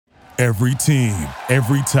Every team,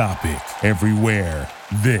 every topic, everywhere.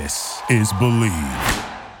 This is Believe.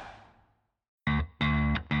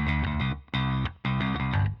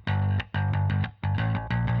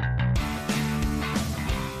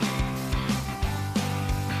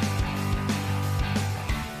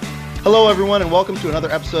 Hello, everyone, and welcome to another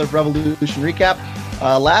episode of Revolution Recap.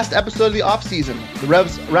 Last episode of the offseason. The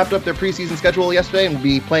Revs wrapped up their preseason schedule yesterday and will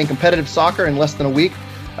be playing competitive soccer in less than a week.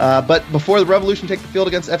 But before the Revolution take the field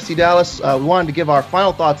against FC Dallas, we wanted to give our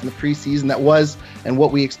final thoughts on the preseason that was and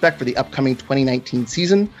what we expect for the upcoming 2019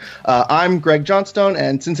 season. I'm Greg Johnstone,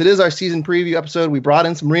 and since it is our season preview episode, we brought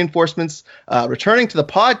in some reinforcements. Returning to the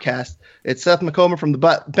podcast, it's Seth McComber from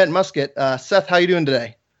the Bent Musket. Seth, how you doing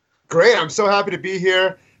today? Great. I'm so happy to be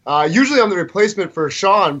here. Usually I'm the replacement for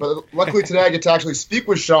Sean, but luckily today I get to actually speak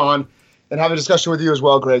with Sean and have a discussion with you as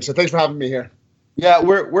well, Greg. So thanks for having me here. Yeah,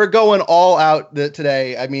 we're going all out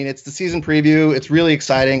today. I mean, it's the season preview. It's really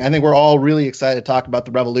exciting. I think we're all really excited to talk about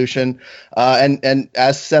the Revolution. And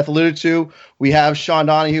as Seth alluded to, we have Sean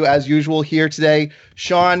Donahue, as usual, here today.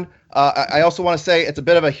 Sean, I also want to say it's a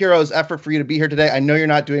bit of a hero's effort for you to be here today. I know you're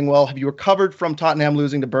not doing well. Have you recovered from Tottenham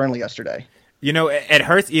losing to Burnley yesterday? You know, it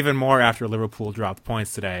hurts even more after Liverpool dropped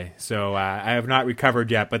points today. So I have not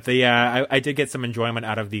recovered yet. But I did get some enjoyment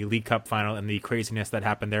out of the League Cup final and the craziness that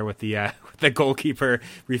happened there with the goalkeeper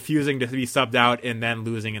refusing to be subbed out and then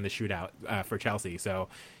losing in the shootout for Chelsea. So,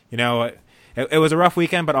 you know, it was a rough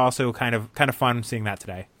weekend, but also kind of fun seeing that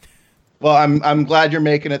today. Well, I'm glad you're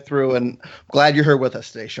making it through, and glad you're here with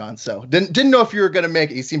us today, Sean. So didn't know if you were going to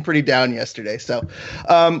make it. You seemed pretty down yesterday. So,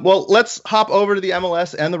 well, let's hop over to the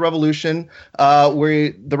MLS and the Revolution.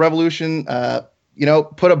 Where the Revolution,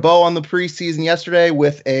 put a bow on the preseason yesterday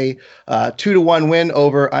with a 2-1 win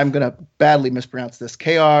over. I'm going to badly mispronounce this.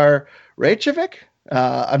 KR Reykjavik.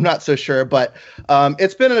 I'm not so sure, but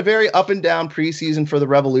it's been a very up and down preseason for the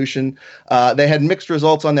Revolution. They had mixed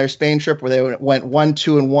results on their Spain trip where they went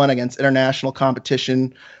 1-2-1 against international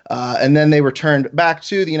competition. And then they returned back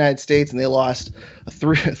to the United States and they lost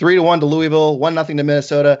 3-1 to Louisville, 1-0 to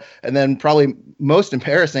Minnesota, and then probably most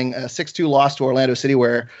embarrassing, a 6-2 loss to Orlando City,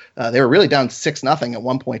 where they were really down 6-0 at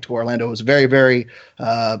one point to Orlando. It was a very, very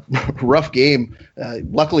rough game.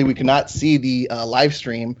 Luckily, we could not see the live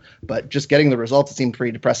stream, but just getting the results, it seemed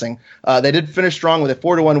pretty depressing. They did finish strong with a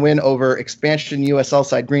 4-1 win over expansion USL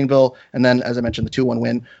side Greenville, and then, as I mentioned, the 2-1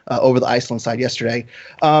 win over the Iceland side yesterday.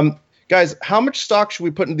 Guys, how much stock should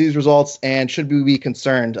we put into these results, and should we be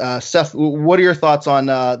concerned? Seth, what are your thoughts on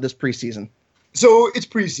this preseason? So it's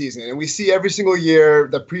preseason, and we see every single year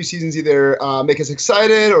that preseasons either make us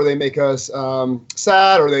excited or they make us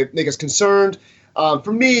sad or they make us concerned.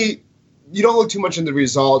 For me, you don't look too much into the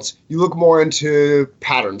results. You look more into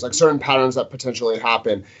patterns, like certain patterns that potentially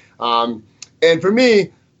happen. And for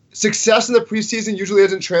me, success in the preseason usually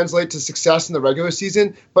doesn't translate to success in the regular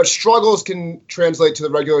season, but struggles can translate to the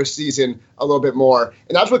regular season a little bit more.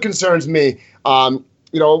 And that's what concerns me. When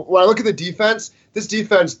I look at the defense, this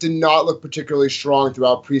defense did not look particularly strong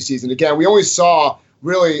throughout preseason. Again, we only saw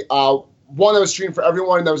really one that was streamed for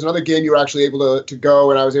everyone, and there was another game you were actually able to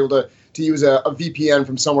go, and I was able to use a VPN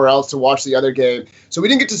from somewhere else to watch the other game. So we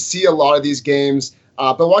didn't get to see a lot of these games.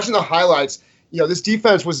 But watching the highlights, this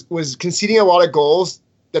defense was conceding a lot of goals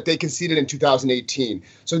that they conceded in 2018.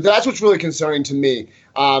 So that's what's really concerning to me.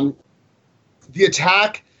 The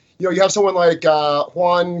attack, you have someone like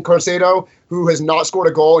Juan Caicedo, who has not scored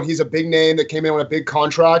a goal, and he's a big name that came in on a big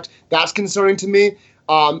contract. That's concerning to me.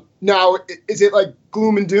 Now, is it like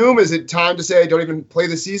gloom and doom? Is it time to say don't even play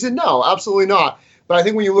the season? No, absolutely not. But I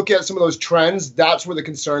think when you look at some of those trends, that's where the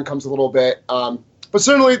concern comes a little bit. But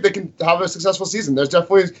certainly they can have a successful season. There's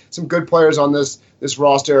definitely some good players on this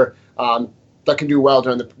roster that can do well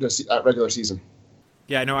during the regular season.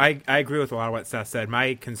 Yeah, no, I agree with a lot of what Seth said.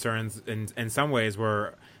 My concerns in some ways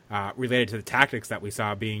were related to the tactics that we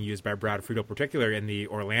saw being used by Brad Friedel, particularly in the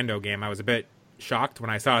Orlando game. I was a bit shocked when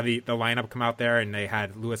I saw the lineup come out there and they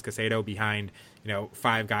had Luis Caicedo behind,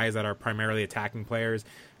 5 guys that are primarily attacking players.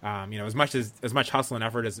 As much hustle and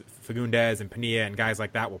effort as Fagundes and Pania and guys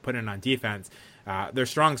like that will put in on defense, their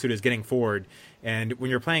strong suit is getting forward. And when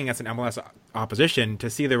you're playing against an MLS opposition, to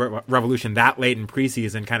see the Revolution that late in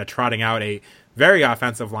preseason kind of trotting out a very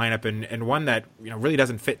offensive lineup and one that really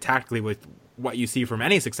doesn't fit tactically with what you see from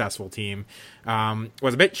any successful team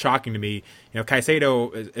was a bit shocking to me.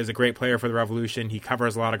 Caicedo is a great player for the Revolution. He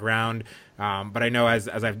covers a lot of ground. But I know, as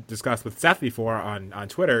I've discussed with Seth before on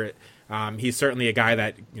Twitter, he's certainly a guy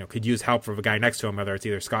that could use help from a guy next to him, whether it's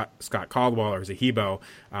either Scott Caldwell or Zahibo.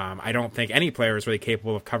 I don't think any player is really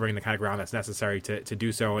capable of covering the kind of ground that's necessary to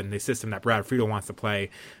do so in the system that Brad Friedel wants to play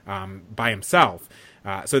by himself.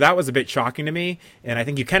 So that was a bit shocking to me, and I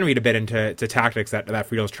think you can read a bit into tactics that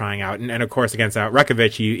Friedel's trying out. And of course, against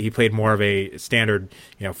Rekovic, he played more of a standard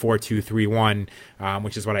 4-2-3-1,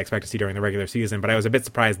 which is what I expect to see during the regular season. But I was a bit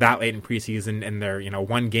surprised that late in preseason in their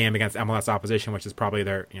one game against MLS opposition, which is probably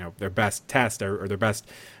their best test or their best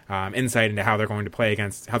insight into how they're going to play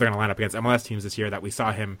against, how they're going to line up against MLS teams this year, that we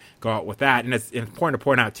saw him go out with that. And it's important to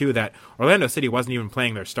point out too that Orlando City wasn't even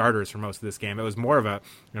playing their starters for most of this game. It was more of a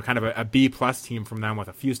kind of a B plus team from them with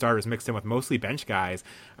a few starters mixed in with mostly bench guys.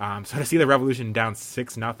 So to see the Revolution down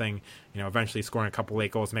 6-0, eventually scoring a couple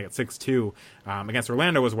late goals to make it 6-2 against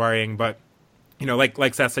Orlando was worrying, but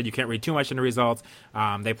like Seth said, you can't read too much into results.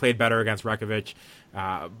 They played better against Rekovic.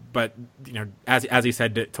 But as he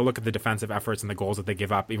said, to look at the defensive efforts and the goals that they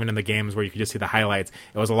give up, even in the games where you could just see the highlights,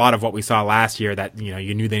 it was a lot of what we saw last year that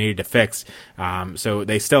you knew they needed to fix. So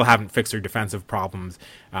they still haven't fixed their defensive problems.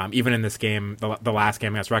 Even in this game, the last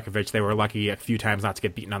game against Rekovic, they were lucky a few times not to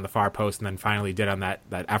get beaten on the far post, and then finally did on that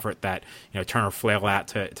effort that Turner flailed at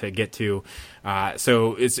to get to.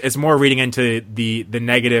 So it's more reading into the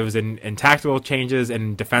negatives and tactical changes,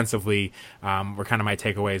 and defensively were kind of my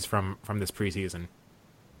takeaways from this preseason.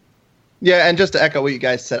 Yeah, and just to echo what you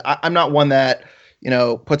guys said, I'm not one that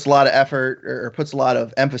puts a lot of effort or puts a lot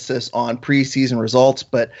of emphasis on preseason results,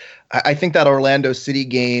 but I think that Orlando City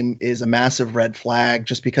game is a massive red flag,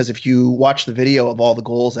 just because if you watch the video of all the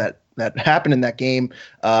goals that happened in that game,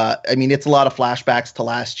 it's a lot of flashbacks to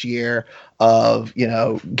last year of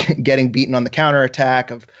getting beaten on the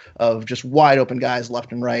counterattack, of just wide open guys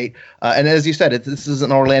left and right. And as you said, this is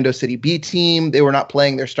an Orlando City B team. They were not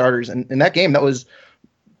playing their starters, and in that game, that was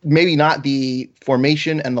maybe not the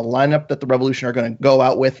formation and the lineup that the Revolution are going to go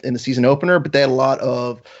out with in the season opener, but they had a lot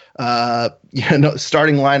of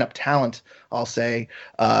starting lineup talent, I'll say,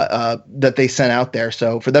 that they sent out there.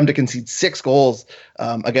 So for them to concede 6 goals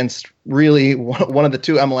against really one of the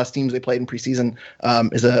 2 MLS teams they played in preseason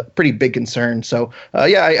is a pretty big concern. So I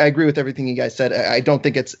agree with everything you guys said. I don't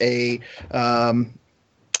think it's a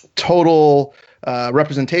total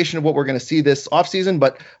representation of what we're going to see this offseason,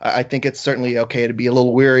 but I think it's certainly okay to be a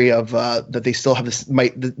little weary of that they still have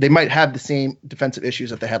they might have the same defensive issues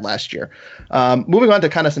that they had last year. Moving on to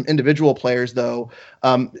kind of some individual players, though,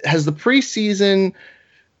 has the preseason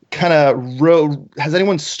has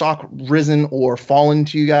anyone's stock risen or fallen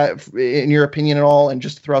to you guys, in your opinion, at all? And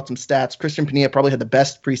just to throw out some stats, Christian Pinilla probably had the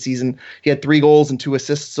best preseason. He had 3 goals and 2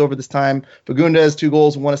 assists over this time. Fagundez, 2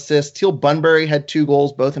 goals and 1 assist. Teal Bunbury had 2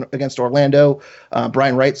 goals, both against Orlando.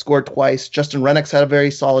 Brian Wright scored twice. Justin Rennicks had a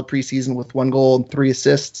very solid preseason with 1 goal and 3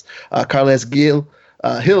 assists. Carles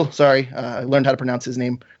Hill, I learned how to pronounce his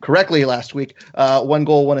name correctly last week. 1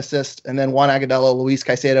 goal, 1 assist, and then Juan Agudelo, Luis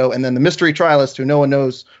Caicedo, and then the mystery trialist, who no one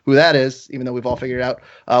knows who that is, even though we've all figured it out.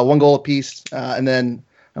 1 goal apiece, and then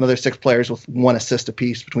another 6 players with 1 assist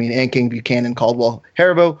apiece between Anking, Buchanan, Caldwell,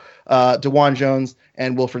 Haribo, DeJuan Jones,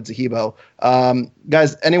 and Wilfred Zahibo.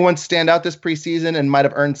 Guys, anyone stand out this preseason and might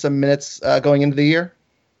have earned some minutes going into the year?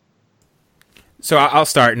 So I'll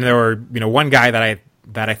start, and there were one guy that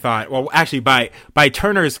I thought, well, actually, by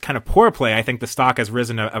Turner's kind of poor play, I think the stock has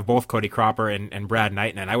risen of both Cody Cropper and Brad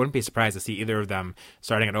Knighton, and I wouldn't be surprised to see either of them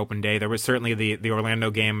starting at open day. There was certainly the Orlando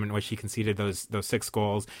game in which he conceded those 6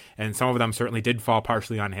 goals, and some of them certainly did fall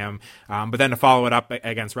partially on him. But then to follow it up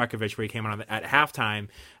against Rekovic, where he came on at halftime,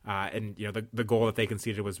 and the goal that they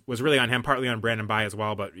conceded was really on him, partly on Brandon Bai as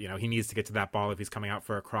well. But he needs to get to that ball if he's coming out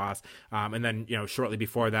for a cross. And then shortly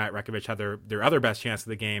before that, Rekovic had their other best chance of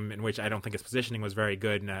the game, in which I don't think his positioning was very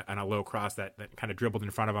good, and a low cross that kind of dribbled in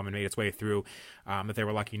front of him and made its way through, that they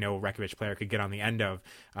were lucky no Rekovic player could get on the end of.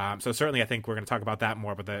 So certainly I think we're going to talk about that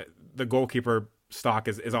more, but the goalkeeper stock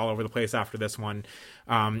is all over the place after this one.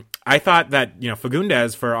 I thought that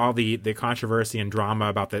Fagundez, for all the controversy and drama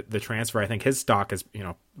about the transfer, I think his stock has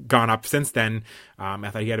gone up since then. I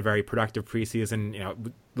thought he had a very productive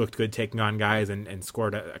preseason, looked good taking on guys and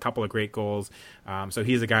scored a couple of great goals. So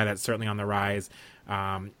he's a guy that's certainly on the rise.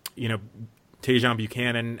 Tajon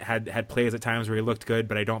Buchanan had plays at times where he looked good,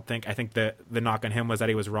 but I think the knock on him was that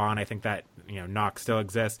he was raw, and I think that knock still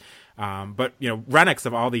exists. But Rennicks,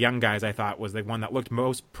 of all the young guys, I thought was the one that looked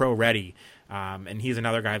most pro ready, and he's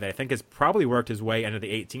another guy that I think has probably worked his way into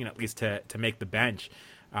the 18 at least to make the bench.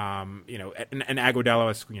 And Agudelo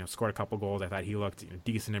has scored a couple goals. I thought he looked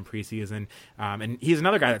decent in preseason, and he's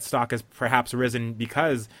another guy that stock has perhaps risen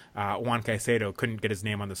because Juan Caicedo couldn't get his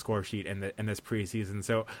name on the score sheet in this preseason.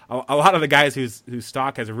 So a lot of the guys whose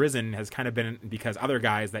stock has risen has kind of been because other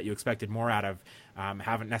guys that you expected more out of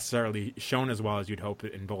haven't necessarily shown as well as you'd hope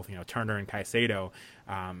in both Turner and Caicedo.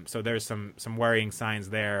 So there's some worrying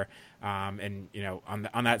signs there. And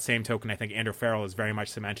on that same token, I think Andrew Farrell is very much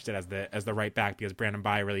cemented as the right back because Brandon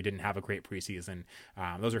Bye really didn't have a great preseason.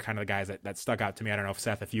 Those are kind of the guys that stuck out to me. I don't know if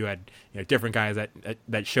Seth, if you had different guys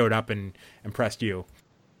that showed up and impressed you.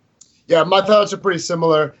 Yeah, my thoughts are pretty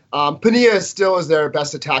similar. Pania still is their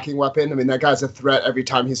best attacking weapon. I mean, that guy's a threat every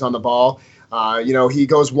time he's on the ball. He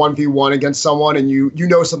goes 1v1 against someone, and you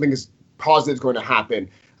know something is positive is going to happen.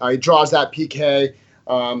 He draws that PK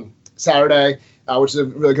Saturday, which is a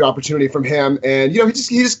really good opportunity from him. And, he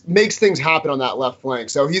just makes things happen on that left flank.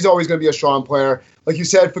 So he's always going to be a strong player. Like you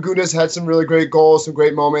said, Fagundes had some really great goals, some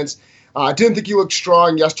great moments. I didn't think he looked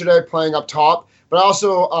strong yesterday playing up top. But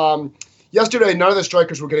also, yesterday, none of the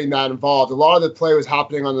strikers were getting that involved. A lot of the play was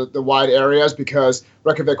happening on the wide areas because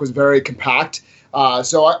Reykjavik was very compact.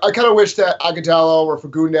 So I kind of wish that Agudelo or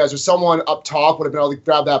Fagundes or someone up top would have been able to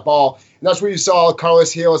grab that ball. And that's where you saw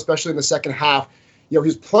Carlos Gil, especially in the second half. He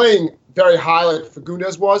was playing very high like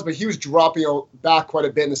Fagundes was, but he was dropping back quite a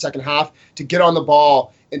bit in the second half to get on the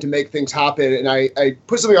ball and to make things happen. And I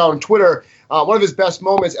put something out on Twitter. One of his best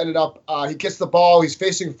moments ended up, he gets the ball, he's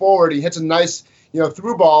facing forward, he hits a nice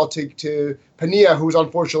through ball to Pania, who was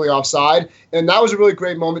unfortunately offside. And that was a really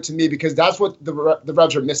great moment to me because that's what the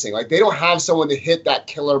Revs are missing. Like, they don't have someone to hit that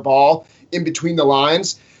killer ball in between the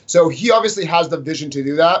lines. So he obviously has the vision to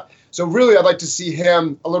do that. So really, I'd like to see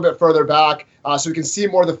him a little bit further back so we can see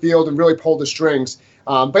more of the field and really pull the strings.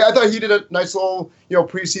 But I thought he did a nice little,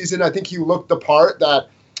 preseason. I think he looked the part that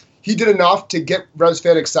he did enough to get Revs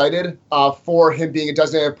fan excited for him being a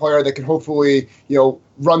designated player that can hopefully,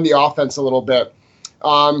 run the offense a little bit.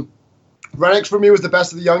 Renix for me was the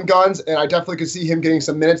best of the young guns, and I definitely could see him getting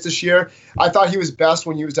some minutes this year. I thought he was best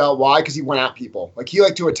when he was out wide because he went at people. Like, he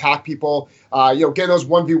liked to attack people, get those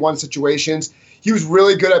 1v1 situations. He was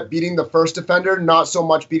really good at beating the first defender, not so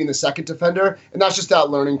much beating the second defender, and that's just that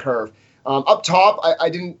learning curve. Up top, I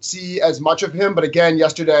didn't see as much of him, but again,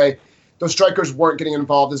 yesterday, those strikers weren't getting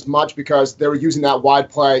involved as much because they were using that wide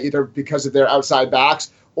play either because of their outside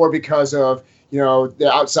backs or because of the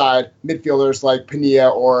outside midfielders like Pania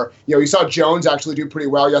or, you saw Jones actually do pretty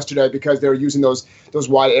well yesterday because they were using those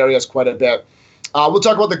wide areas quite a bit. We'll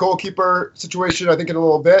talk about the goalkeeper situation, I think, in a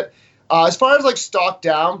little bit. As far as, stock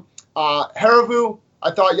down, Haravu,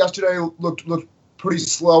 I thought yesterday looked pretty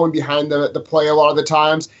slow and behind the play a lot of the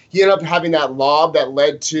times. He ended up having that lob that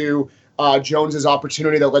led to Jones's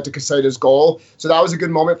opportunity that led to Caseta's goal. So that was a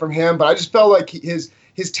good moment from him. But I just felt like his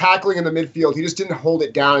tackling in the midfield, he just didn't hold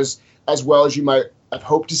it down as well as you might have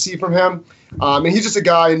hoped to see from him. And he's just a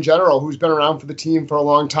guy in general who's been around for the team for a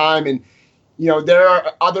long time. And, there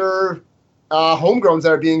are other homegrowns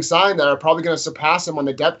that are being signed that are probably going to surpass him on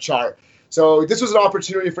the depth chart. So this was an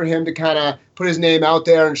opportunity for him to kind of put his name out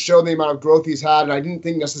there and show the amount of growth he's had. And I didn't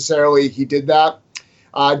think necessarily he did that.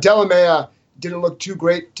 Delamea didn't look too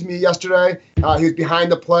great to me yesterday. He was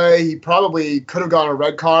behind the play. He probably could have gotten a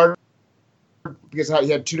red card because he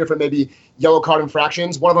had two different maybe yellow card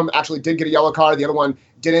infractions. One of them actually did get a yellow card. The other one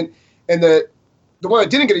didn't. And the one that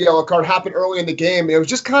didn't get a yellow card happened early in the game. It was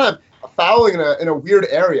just kind of fouling in a weird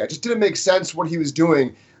area. It just didn't make sense what he was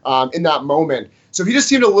doing in that moment. So he just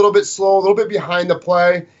seemed a little bit slow, a little bit behind the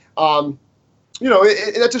play.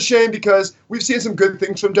 That's a shame because we've seen some good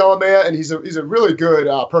things from Delamea, and he's a really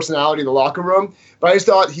good personality in the locker room. But I just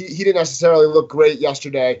thought he didn't necessarily look great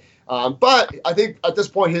yesterday. But I think at this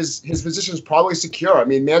point his position is probably secure. I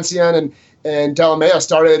mean, Mancienne and Delamea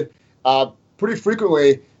started pretty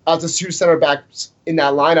frequently as the two center backs in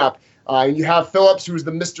that lineup. And you have Phillips, who's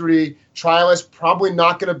the mystery trialist, probably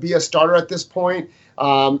not going to be a starter at this point.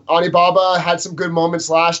 Anibaba had some good moments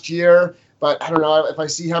last year, but I don't know if I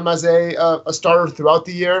see him as a starter throughout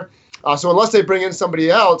the year. So unless they bring in somebody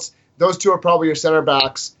else, those two are probably your center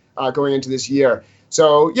backs going into this year.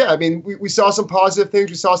 So, yeah, I mean, we saw some positive things.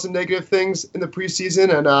 We saw some negative things in the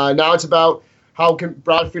preseason, and now it's about how can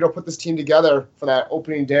Brad Friedel put this team together for that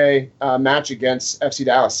opening day match against FC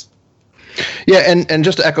Dallas. Yeah, and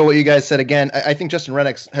just to echo what you guys said again, I think Justin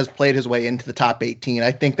Renix has played his way into the top 18.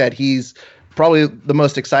 I think that he's probably the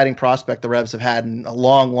most exciting prospect the Revs have had in a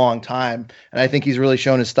long, long time. And I think he's really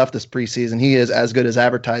shown his stuff this preseason. He is as good as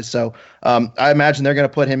advertised. So I imagine they're going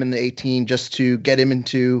to put him in the 18 just to get him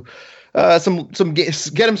into get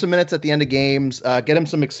him some minutes at the end of games, get him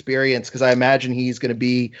some experience, because I imagine he's going to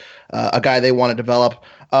be a guy they want to develop.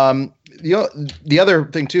 The other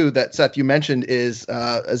thing, too, that Seth, you mentioned is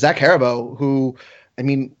Zach Haribo, who, I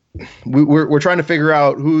mean, we're trying to figure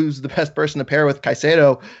out who's the best person to pair with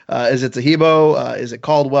Caicedo. Is it Zahibo? Is it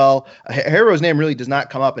Caldwell? Haribo's name really does not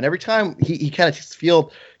come up. And every time he kind of takes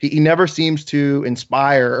field, he never seems to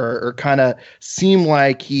inspire or kind of seem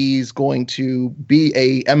like he's going to be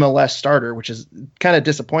a MLS starter, which is kind of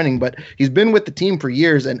disappointing. But he's been with the team for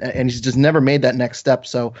years, and he's just never made that next step.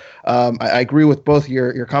 So I agree with both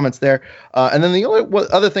your comments there. And then the only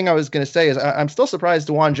other thing I was going to say is I'm still surprised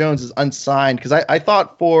DeJuan Jones is unsigned, because I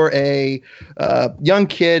thought for a young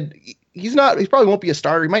kid, he probably won't be a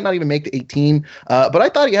starter. He might not even make the 18. But I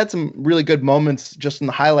thought he had some really good moments just in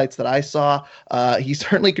the highlights that I saw. He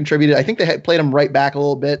certainly contributed. I think they had played him right back a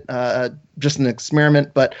little bit, just an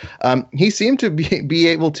experiment. But he seemed to be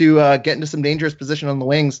able to get into some dangerous position on the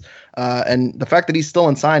wings. And the fact that he's still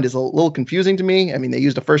unsigned is a little confusing to me. I mean, they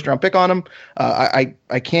used a first-round pick on him.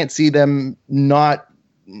 I can't see them not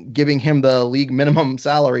giving him the league minimum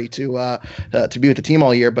salary to be with the team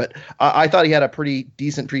all year. But I thought he had a pretty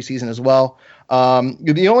decent preseason as well.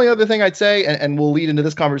 The only other thing I'd say, and we'll lead into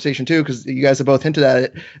this conversation too, because you guys have both hinted at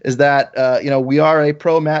it, is that we are a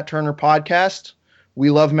pro Matt Turner podcast. We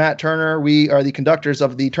love Matt Turner. We are the conductors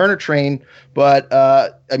of the Turner train, but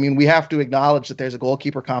we have to acknowledge that there's a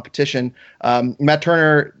goalkeeper competition. Matt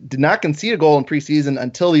Turner did not concede a goal in preseason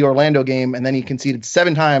until the Orlando game, and then he conceded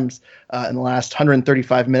 7 times in the last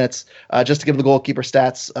 135 minutes. Just to give the goalkeeper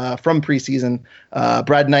stats from preseason,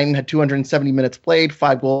 Brad Knighton had 270 minutes played,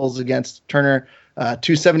 5 goals against. Turner,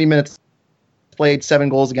 270 minutes played, 7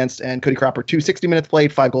 goals against, and Cody Cropper, 260 minutes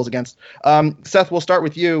played, 5 goals against. Seth, we'll start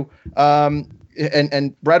with you.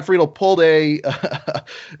 And Brad Friedel pulled a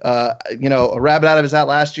rabbit out of his hat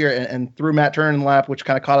last year and threw Matt Turner in the lap, which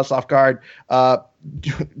kind of caught us off guard.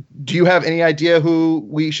 Do you have any idea who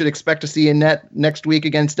we should expect to see in net next week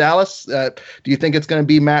against Dallas? Do you think it's going to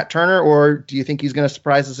be Matt Turner, or do you think he's going to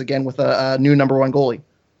surprise us again with a new number 1 goalie?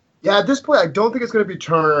 Yeah, at this point, I don't think it's going to be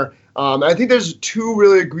Turner. I think there's 2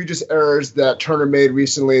 really egregious errors that Turner made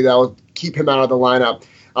recently that will keep him out of the lineup.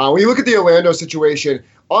 When you look at the Orlando situation,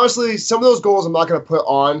 honestly, some of those goals I'm not going to put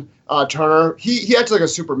on Turner. He acted like a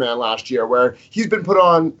Superman last year, where he's been put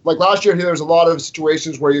on, like last year, there was a lot of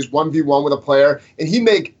situations where he was 1v1 with a player, and he'd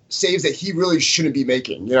make saves that he really shouldn't be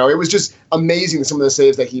making. It was just amazing, some of the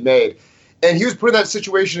saves that he made. And he was put in that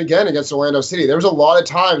situation again against Orlando City. There was a lot of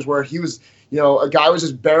times where he was, a guy was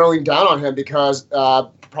just barreling down on him because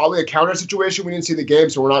probably a counter situation. We didn't see the game,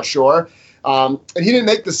 so we're not sure. And he didn't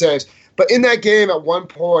make the saves. But in that game, at one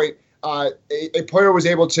point, a player was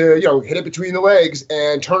able to, hit it between the legs,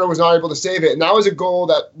 and Turner was not able to save it. And that was a goal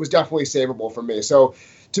that was definitely savable for me. So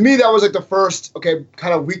to me, that was like the first,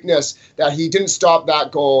 kind of weakness, that he didn't stop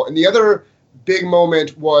that goal. And the other big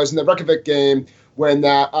moment was in the Reykjavik game when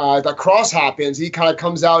that cross happens. He kind of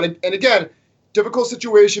comes out, and again, difficult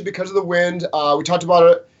situation because of the wind. We talked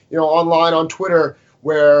about it, online on Twitter,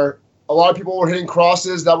 where a lot of people were hitting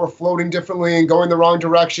crosses that were floating differently and going the wrong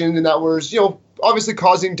direction, and that was, obviously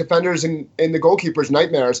causing defenders and the goalkeepers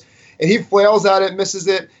nightmares. And he flails at it, misses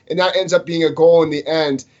it, and that ends up being a goal in the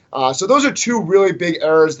end. So those are 2 really big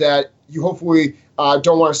errors that you hopefully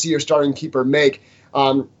don't want to see your starting keeper make.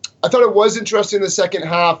 I thought it was interesting in the second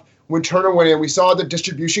half when Turner went in. We saw the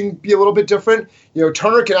distribution be a little bit different.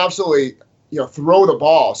 Turner can absolutely, throw the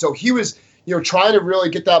ball. So he was, trying to really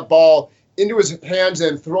get that ball into his hands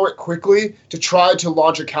and throw it quickly to try to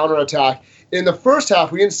launch a counterattack. In the first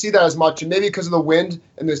half, we didn't see that as much, and maybe because of the wind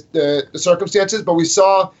and the circumstances, but we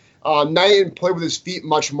saw Knighton play with his feet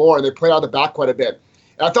much more, and they played out of the back quite a bit.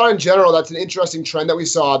 And I thought in general that's an interesting trend that we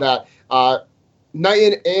saw, that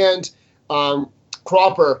Knighton and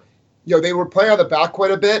Cropper, they were playing out of the back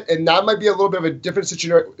quite a bit, and that might be a little bit of a different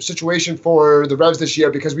situation for the Revs this year,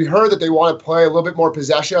 because we heard that they want to play a little bit more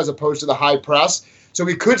possession as opposed to the high press. So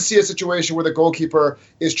we could see a situation where the goalkeeper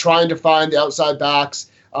is trying to find the outside backs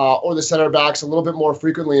or the center backs a little bit more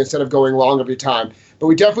frequently instead of going long every time. But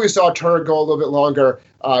we definitely saw Turner go a little bit longer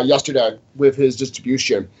yesterday with his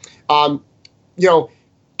distribution.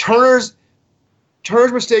 Turner's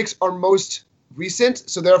mistakes are most recent,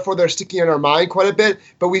 so therefore they're sticking in our mind quite a bit.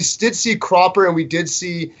 But we did see Cropper and we did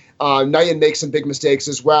see Knighton make some big mistakes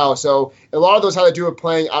as well. So a lot of those had to do with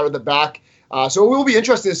playing out of the back. So it will be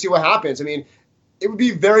interesting to see what happens. I mean, it would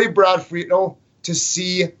be very Brad Friedel to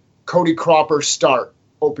see Cody Cropper start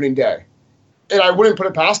opening day. And I wouldn't put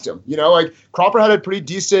it past him. Cropper had a pretty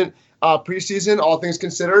decent preseason, all things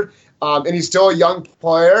considered, and he's still a young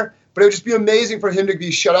player. But it would just be amazing for him to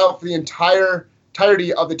be shut out for the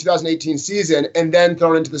entirety of the 2018 season and then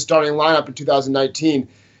thrown into the starting lineup in 2019.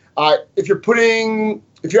 If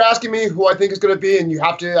you're asking me who I think is going to be, and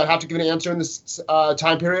I have to give an answer in this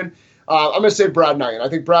time period, I'm going to say Brad Knighton. I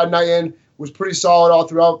think Brad Knighton was pretty solid all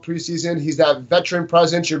throughout preseason. He's that veteran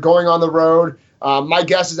presence. You're going on the road. My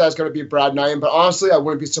guess is that it's going to be Brad Knighton, but honestly, I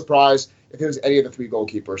wouldn't be surprised if it was any of the 3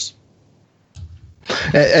 goalkeepers.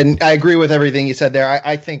 And I agree with everything you said there.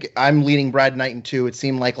 I think I'm leaning Brad Knighton too. It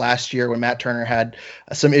seemed like last year when Matt Turner had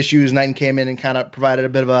some issues, Knighton came in and kind of provided a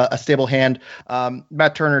bit of a stable hand.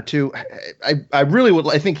 Matt Turner too.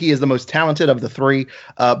 I think he is the most talented of the three.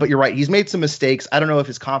 But you're right. He's made some mistakes. I don't know if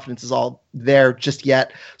his confidence is all there just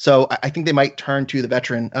yet. So I think they might turn to the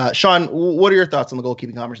veteran. Sean, what are your thoughts on the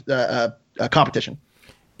goalkeeping competition?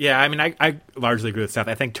 Yeah, I mean, I largely agree with Seth.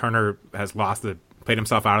 I think Turner has played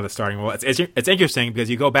himself out of the starting role. It's interesting because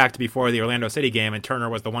you go back to before the Orlando City game, and Turner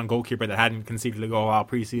was the one goalkeeper that hadn't conceded a goal all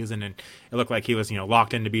preseason, and it looked like he was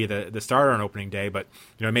locked in to be the starter on opening day. But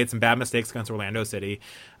made some bad mistakes against Orlando City,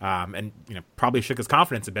 and probably shook his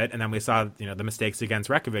confidence a bit. And then we saw the mistakes against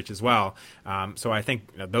Rekovic as well. So I think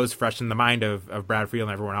those freshen the mind of Brad Friedel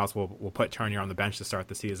and everyone else. Will put Turner on the bench to start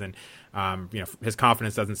the season. His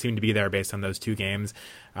confidence doesn't seem to be there based on those two games.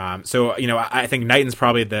 So I think Knighton's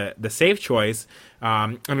probably the safe choice.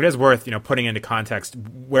 And it is worth putting into context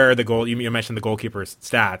where the goal you mentioned the goalkeeper's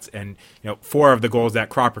stats, and 4 of the goals that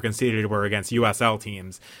Cropper conceded were against USL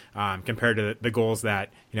teams, compared to the goals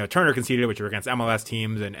that Turner conceded, which were against MLS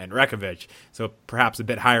teams and Rekovic. So perhaps a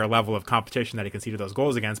bit higher level of competition that he conceded those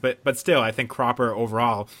goals against. But still, I think Cropper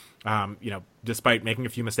overall, despite making a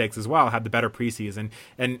few mistakes as well, had the better preseason.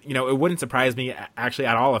 And it wouldn't surprise me actually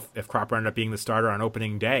at all if Cropper ended up being the starter on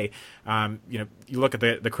opening day. You look at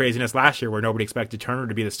the craziness last year where nobody expected Turner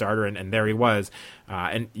to be the starter, and there he was.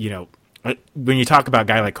 When you talk about a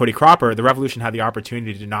guy like Cody Cropper, the Revolution had the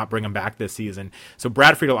opportunity to not bring him back this season. So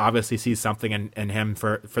Brad Friedel obviously sees something in him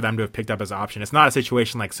for them to have picked up his option. It's not a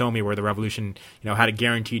situation like Somi where the Revolution had a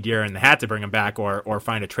guaranteed year and they had to bring him back or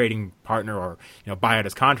find a trading partner or buy out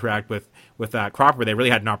his contract with Cropper. They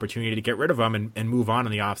really had an opportunity to get rid of him and move on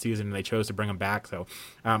in the offseason, and they chose to bring him back. So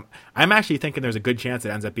I'm actually thinking there's a good chance it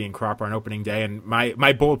ends up being Cropper on opening day, and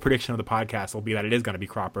my bold prediction of the podcast will be that it is going to be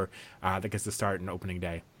Cropper that gets to start on opening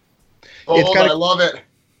day. Oh, I love it.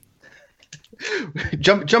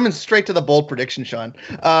 Jumping straight to the bold prediction, Sean.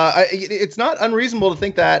 It's not unreasonable to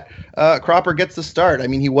think that Cropper gets the start. I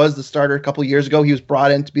mean, he was the starter a couple of years ago. He was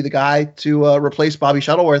brought in to be the guy to replace Bobby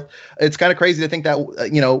Shuttleworth. It's kind of crazy to think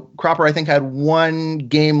that, Cropper, I think, had one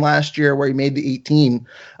game last year where he made the 18.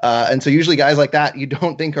 And so usually guys like that you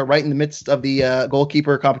don't think are right in the midst of the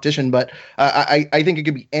goalkeeper competition. But I think it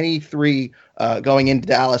could be any three going into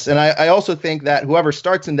Dallas. And I also think that whoever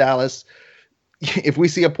starts in Dallas, if we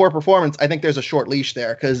see a poor performance, I think there's a short leash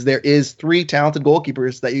there because there is 3 talented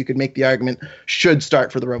goalkeepers that you could make the argument should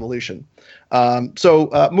start for the Revolution.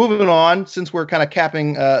 So moving on, since we're kind of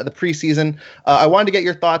capping the preseason, I wanted to get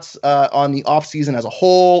your thoughts on the offseason as a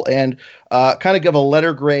whole and kind of give a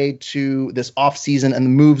letter grade to this offseason and the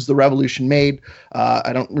moves the Revolution made.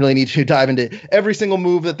 I don't really need to dive into every single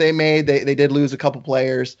move that they made. They did lose a couple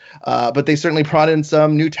players, but they certainly brought in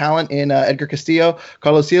some new talent in Edgar Castillo,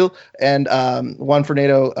 Carlos Gil, and Juan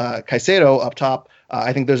Fernando Caicedo up top.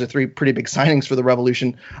 I think those are 3 pretty big signings for the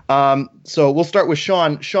Revolution. So we'll start with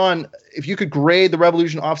Sean. Sean, if you could grade the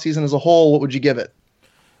Revolution offseason as a whole, what would you give it?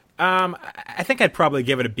 I think I'd probably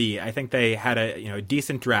give it a B. I think they had a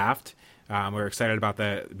decent draft. We're excited about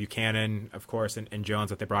the Buchanan, of course, and Jones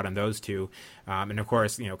that they brought in those 2, and of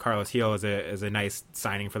course, Carlos Gil is a nice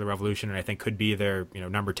signing for the Revolution, and I think could be their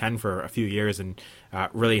number 10 for a few years and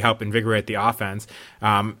really help invigorate the offense.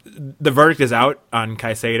 The verdict is out on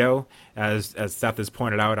Caicedo, as Seth has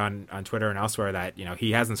pointed out on Twitter and elsewhere that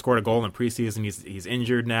he hasn't scored a goal in preseason. He's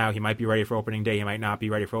injured now. He might be ready for opening day. He might not be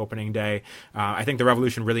ready for opening day. I think the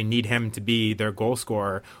Revolution really need him to be their goal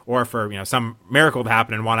scorer, or for some miracle to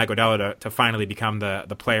happen and Juan Agudelo to finally become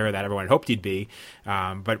the player that everyone hoped he'd be.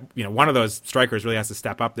 But one of those strikers really has to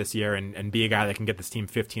step up this year and be a guy that can get this team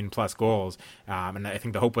 15 plus goals. And I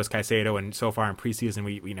think the hope was Caicedo, and so far in preseason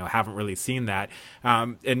we haven't really seen that.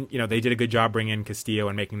 And they did a good job bringing in Castillo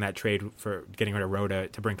and making that trade for getting rid of Rhoda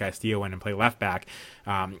to bring Castillo in and play left back.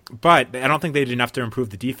 But I don't think they did enough to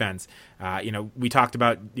improve the defense. We talked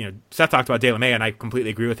about, Seth talked about De La Mea, and I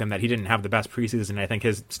completely agree with him that he didn't have the best preseason. I think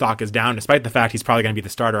his stock is down, despite the fact he's probably going to be the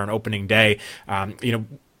starter on opening day.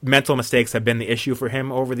 Mental mistakes have been the issue for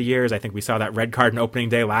him over the years. I think we saw that red card in opening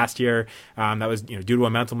day last year. That was due to a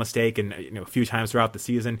mental mistake, and a few times throughout the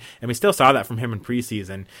season, and we still saw that from him in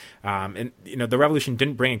preseason. And the Revolution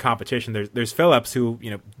didn't bring in competition. There's Phillips, who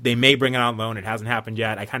they may bring it on loan. It hasn't happened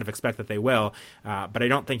yet. I kind of expect that they will, but I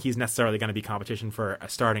don't think he's necessarily going to be competition for a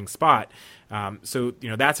starting spot. So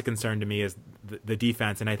that's a concern to me, is the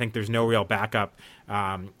defense, and I think there's no real backup.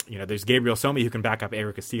 There's Gabriel Somi who can back up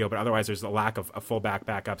Eric Castillo, but otherwise there's a lack of fullback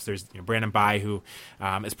backups. There's Brandon Bai, who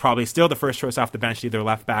is probably still the first choice off the bench, either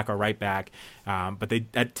left back or right back. But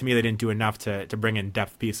to me, they didn't do enough to bring in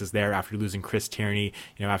depth pieces there after losing Chris Tierney,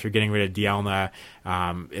 after getting rid of Dielna,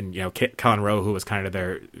 and Kellen Rowe, who was kind of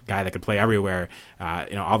their guy that could play everywhere.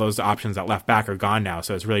 All those options at left back are gone now,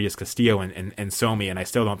 so it's really just Castillo and Somi, and I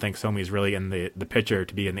still don't think Somi is really in the picture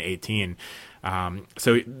to be in the 18.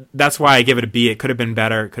 So that's why I give it a B. It could have been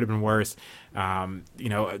better. It could have been worse.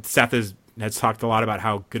 Seth has talked a lot about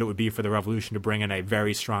how good it would be for the Revolution to bring in a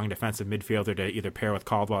very strong defensive midfielder to either pair with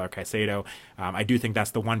Caldwell or Caicedo. I do think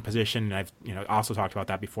that's the one position, and I've also talked about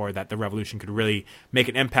that before, that the Revolution could really make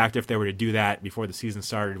an impact if they were to do that before the season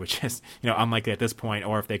started, which is unlikely at this point,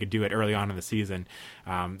 or if they could do it early on in the season.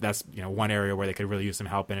 That's one area where they could really use some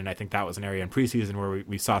help in, and I think that was an area in preseason where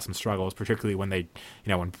we saw some struggles, particularly when they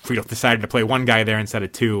when Friedel decided to play one guy there instead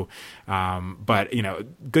of two. But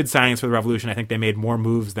good signings for the Revolution. I think they made more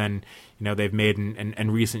moves than they've made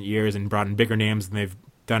in recent years, and brought in bigger names than they've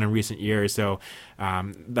done in recent years. So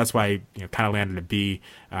that's why kind of landed a B.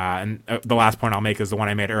 And the last point I'll make is the one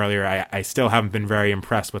I made earlier. I still haven't been very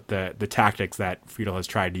impressed with the tactics that Friedel has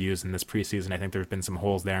tried to use in this preseason. I think there's been some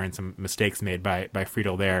holes there and some mistakes made by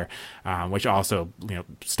Friedel there, which also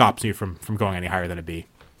stops you from going any higher than a B.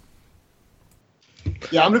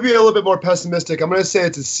 Yeah, I'm going to be a little bit more pessimistic. I'm going to say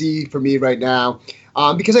it's a C for me right now,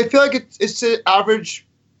 because I feel like it's an average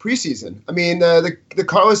preseason. I mean, the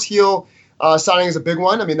Carlos Gil signing is a big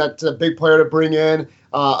one. I mean, that's a big player to bring in,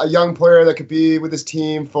 a young player that could be with his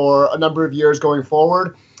team for a number of years going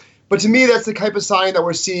forward. But to me, that's the type of signing that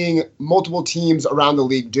we're seeing multiple teams around the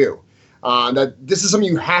league do. That this is something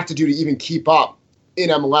you have to do to even keep up in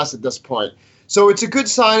MLS at this point. So it's a good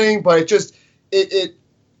signing, but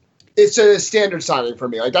it's a standard signing for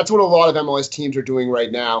me. Like, that's what a lot of MLS teams are doing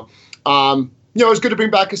right now. It's good to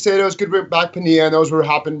bring back Caicedo. It's good to bring back Pania, and those were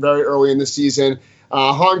happened very early in the season.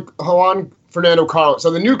 Juan Fernando Carlos. So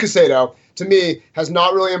the new Caicedo, to me, has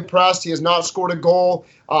not really impressed. He has not scored a goal.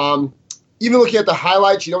 Even looking at the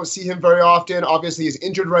highlights, you don't see him very often. Obviously, he's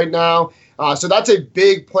injured right now. So that's a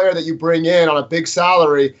big player that you bring in on a big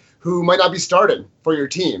salary who might not be starting for your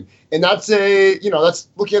team. And that's that's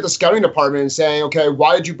looking at the scouting department and saying, okay,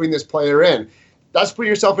 why did you bring this player in? That's putting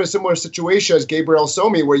yourself in a similar situation as Gabriel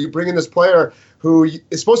Somi, where you bring in this player who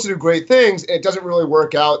is supposed to do great things, and it doesn't really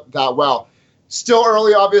work out that well. Still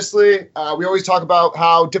early, obviously. We always talk about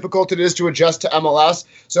how difficult it is to adjust to MLS.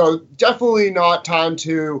 So definitely not time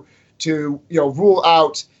to rule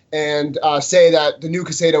out and say that the new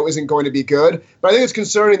Caicedo isn't going to be good. But I think it's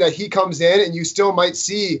concerning that he comes in and you still might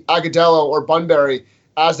see Agudelo or Bunbury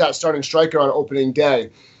as that starting striker on opening day.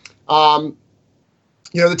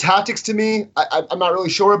 The tactics, to me, I'm not really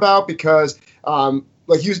sure about, because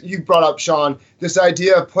like you brought up, Sean, this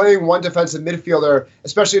idea of playing one defensive midfielder,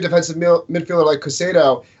 especially a defensive midfielder like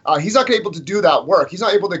Caicedo, he's not going to be able to do that work. He's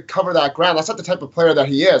not able to cover that ground. That's not the type of player that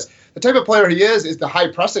he is. The type of player he is the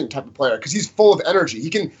high-pressing type of player, because he's full of energy. He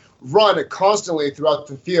can run constantly throughout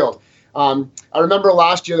the field. I remember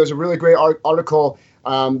last year there was a really great article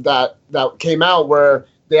that came out where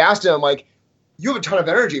they asked him, like, you have a ton of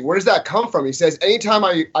energy. Where does that come from? He says, anytime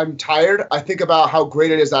I'm tired, I think about how great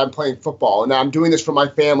it is that I'm playing football and that I'm doing this for my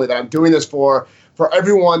family, that I'm doing this for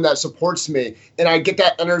everyone that supports me, and I get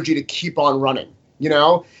that energy to keep on running,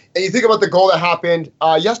 And you think about the goal that happened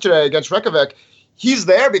yesterday against Reykjavik. He's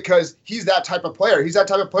there because he's that type of player. He's that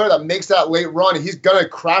type of player that makes that late run, and he's going to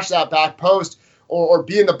crash that back post or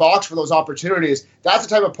be in the box for those opportunities. That's the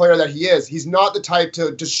type of player that he is. He's not the type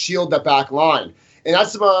to just shield that back line. And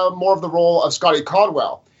that's more of the role of Scotty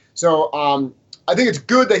Caldwell. So I think it's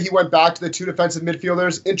good that he went back to the two defensive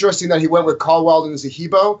midfielders. Interesting that he went with Caldwell and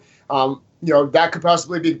Zahibo. That could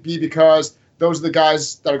possibly be because those are the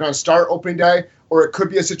guys that are going to start opening day, or it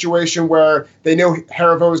could be a situation where they know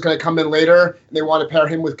Haribo is going to come in later and they want to pair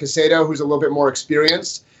him with Caicedo, who's a little bit more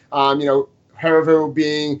experienced. Haribo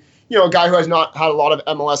being, a guy who has not had a lot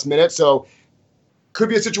of MLS minutes. So could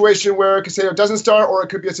be a situation where Caicedo doesn't start, or it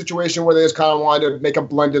could be a situation where they just kind of wanted to make a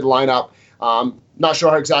blended lineup. Not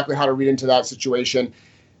sure exactly how to read into that situation.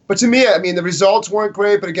 But to me, I mean, the results weren't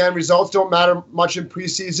great. But again, results don't matter much in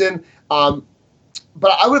preseason.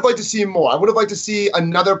 But I would have liked to see more. I would have liked to see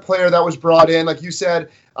another player that was brought in. Like you said,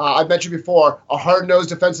 I've mentioned before, a hard-nosed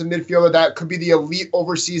defensive midfielder that could be the elite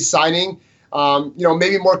overseas signing.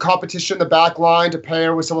 Maybe more competition in the back line to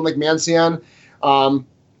pair with someone like Mancian.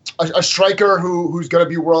 A striker who's going to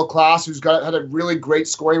be world-class, who's had a really great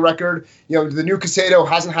scoring record. The new Caicedo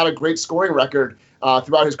hasn't had a great scoring record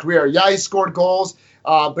throughout his career. Yeah, he scored goals,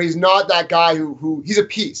 but he's not that guy who he's a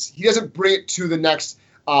piece. He doesn't bring it to the next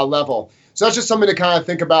level. So that's just something to kind of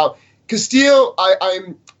think about. Castillo,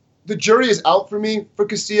 the jury is out for me for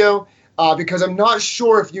Castillo because I'm not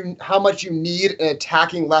sure how much you need an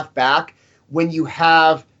attacking left back when you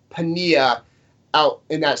have Pania out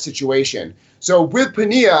in that situation. So with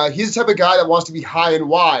Pania, he's the type of guy that wants to be high and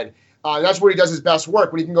wide. That's where he does his best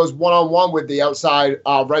work, when he can go one-on-one with the outside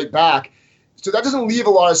right back. So that doesn't leave a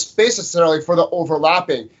lot of space necessarily for the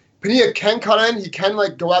overlapping. Pania can cut in. He can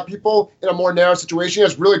go at people in a more narrow situation. He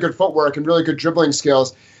has really good footwork and really good dribbling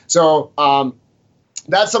skills. So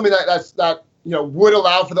that's something that would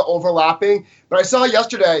allow for the overlapping. But I saw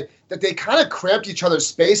yesterday that they kind of cramped each other's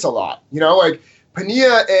space a lot.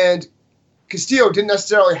 Pania and Castillo didn't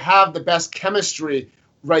necessarily have the best chemistry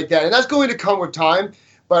right then, and that's going to come with time.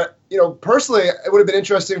 But personally, it would have been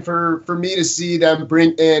interesting for me to see them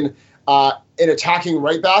bring in an attacking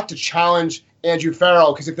right back to challenge Andrew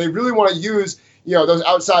Farrell, because if they really want to use those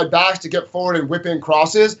outside backs to get forward and whip in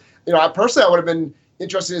crosses, I would have been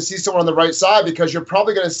interested to see someone on the right side, because you're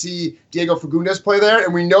probably going to see Diego Fagundes play there,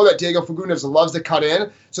 and we know that Diego Fagundes loves to cut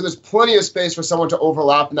in, so there's plenty of space for someone to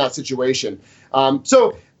overlap in that situation.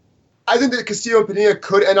 So I think that Castillo and Pania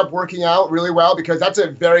could end up working out really well, because that's a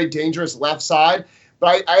very dangerous left side.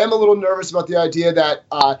 But I am a little nervous about the idea that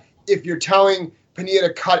if you're telling Pania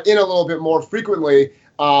to cut in a little bit more frequently,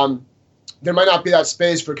 there might not be that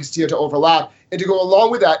space for Castillo to overlap. And to go along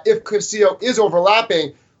with that, if Castillo is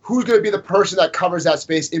overlapping, who's going to be the person that covers that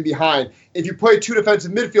space in behind? If you play two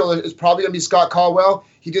defensive midfielders, it's probably going to be Scott Caldwell.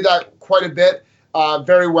 He did that quite a bit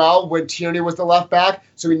very well when Tierney was the left back,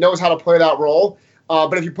 so he knows how to play that role.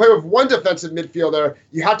 But if you play with one defensive midfielder,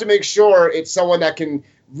 you have to make sure it's someone that can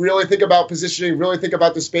really think about positioning, really think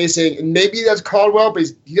about the spacing. And maybe that's Caldwell, but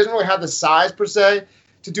he doesn't really have the size per se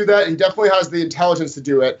to do that. He definitely has the intelligence to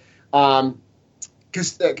do it.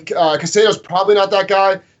 Castella's probably not that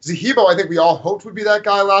guy. Zahibo, I think we all hoped would be that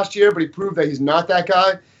guy last year, but he proved that he's not that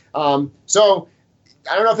guy. So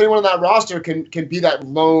I don't know if anyone on that roster can be that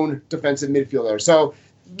lone defensive midfielder. So,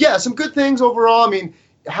 yeah, some good things overall. I mean,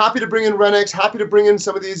 happy to bring in Renix, happy to bring in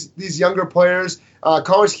some of these younger players.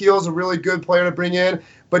 Carlos Gil's a really good player to bring in.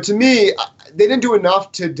 But to me, they didn't do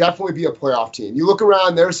enough to definitely be a playoff team. You look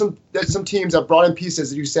around, there's some teams that brought in pieces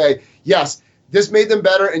that you say, yes, this made them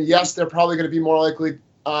better, and yes, they're probably going to be more likely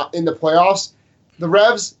in the playoffs. The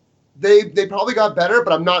Revs, they probably got better,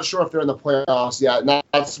 but I'm not sure if they're in the playoffs yet, and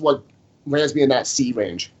that's what lands me in that C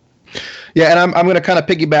range. Yeah, and I'm going to kind of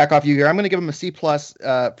piggyback off you here. I'm going to give them a C+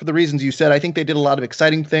 for the reasons you said. I think they did a lot of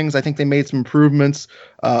exciting things. I think they made some improvements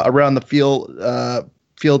around the field.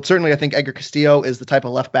 Certainly, I think Edgar Castillo is the type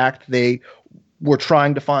of left back they were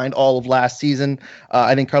trying to find all of last season.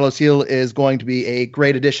 I think Carlos Gil is going to be a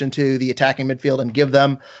great addition to the attacking midfield and give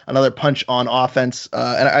them another punch on offense.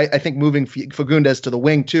 And I think moving Fagundes to the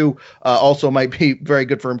wing too also might be very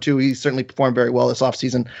good for him too. He's certainly performed very well this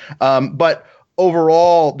offseason. But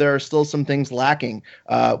overall, there are still some things lacking.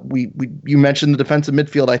 You mentioned the defensive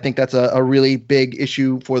midfield. I think that's a really big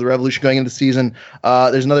issue for the Revolution going into the season.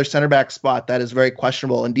 There's another center back spot that is very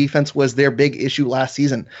questionable, and defense was their big issue last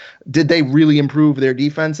season. Did they really improve their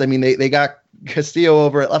defense? I mean, they got Castillo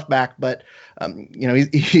over at left back, but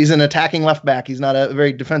he's an attacking left back. He's not a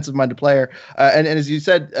very defensive-minded player. And as you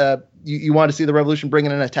said, you want to see the Revolution bring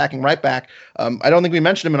in an attacking right back. I don't think we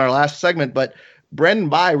mentioned him in our last segment, but Brandon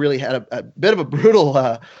Bye really had a bit of a brutal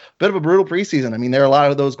preseason. I mean, there are a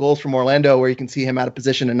lot of those goals from Orlando where you can see him out of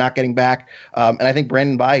position and not getting back. And I think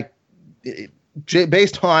Brandon Bye,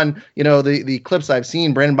 based on the clips I've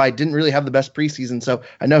seen, Brandon Bye didn't really have the best preseason. So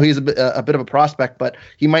I know he's a bit of a prospect, but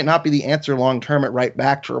he might not be the answer long term at right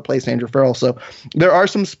back to replace Andrew Farrell. So there are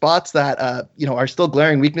some spots that are still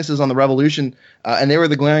glaring weaknesses on the Revolution, and they were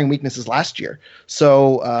the glaring weaknesses last year.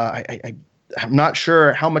 So I'm not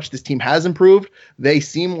sure how much this team has improved. They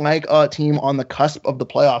seem like a team on the cusp of the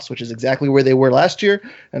playoffs, which is exactly where they were last year,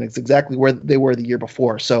 and it's exactly where they were the year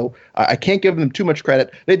before. So I can't give them too much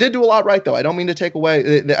credit. They did do a lot right, though. I don't mean to take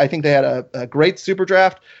away. I think they had a great super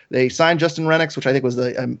draft. They signed Justin Renix, which I think was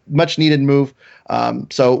a much-needed move.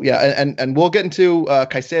 So, yeah, and we'll get into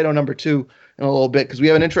Caicedo number 2 in a little bit, because we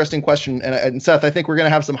have an interesting question, and Seth, I think we're going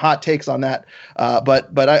to have some hot takes on that.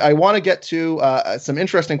 But I want to get to some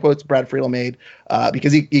interesting quotes Brad Friedel made,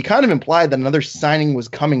 because he kind of implied that another signing was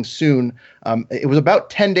coming soon. It was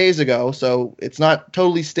about 10 days ago, so it's not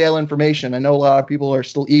totally stale information. I know a lot of people are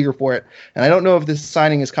still eager for it, and I don't know if this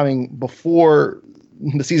signing is coming before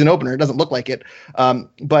the season opener. It doesn't look like it.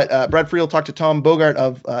 But Brad Friedel talked to Tom Bogart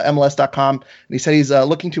of MLS.com, and he said he's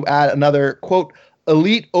looking to add another, quote,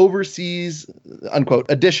 elite overseas, unquote,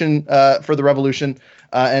 addition for the Revolution.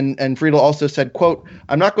 And Friedel also said, quote,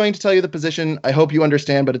 "I'm not going to tell you the position. I hope you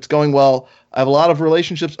understand, but it's going well. I have a lot of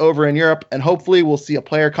relationships over in Europe, and hopefully we'll see a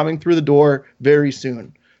player coming through the door very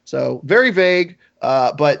soon." So very vague,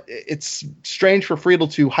 but it's strange for Friedel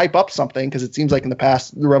to hype up something because it seems like in the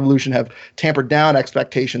past the Revolution have tampered down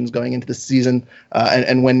expectations going into the season.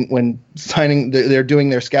 And when signing, they're doing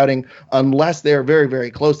their scouting, unless they're very,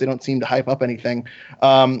 very close, they don't seem to hype up anything.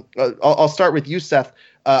 I'll start with you, Seth.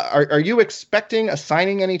 Are you expecting a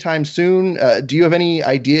signing anytime soon? Do you have any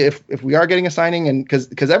idea if we are getting a signing? And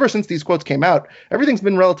because ever since these quotes came out, everything's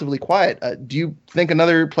been relatively quiet. Do you think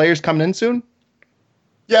another player's coming in soon?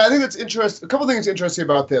 Yeah, I think that's interesting. A couple things interesting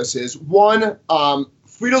about this is, one,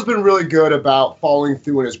 Friedel's been really good about following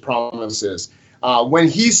through on his promises. When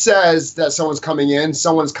he says that someone's coming in,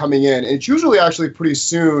 and it's usually actually pretty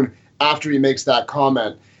soon after he makes that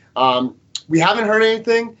comment. We haven't heard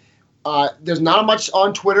anything. There's not much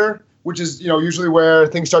on Twitter, which is usually where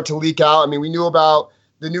things start to leak out. I mean, we knew about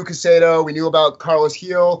the new Caicedo, we knew about Carlos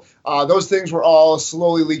Gil. Those things were all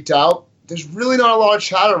slowly leaked out. There's really not a lot of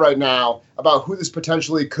chatter right now about who this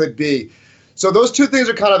potentially could be. So those two things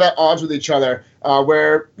are kind of at odds with each other,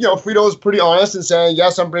 where, Friedel is pretty honest in saying,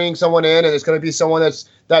 yes, I'm bringing someone in, and it's going to be someone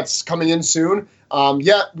that's coming in soon.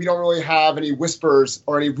 Yet we don't really have any whispers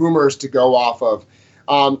or any rumors to go off of.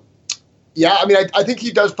 I think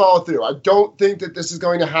he does follow through. I don't think that this is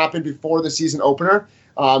going to happen before the season opener.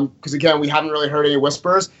 Because, again, we haven't really heard any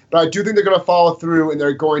whispers. But I do think they're going to follow through, and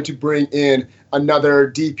they're going to bring in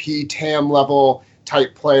another DP TAM level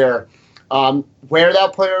type player. Where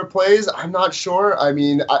that player plays, I'm not sure. I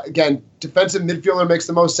mean, again, defensive midfielder makes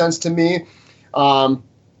the most sense to me.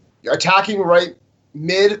 Attacking right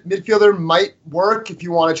midfielder might work if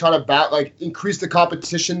you want to try to increase the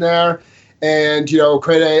competition there and,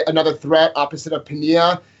 create another threat opposite of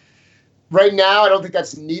Pena. Right now, I don't think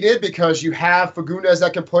that's needed because you have Fagundes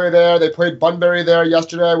that can play there. They played Bunbury there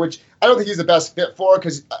yesterday, which I don't think he's the best fit for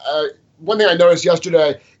because one thing I noticed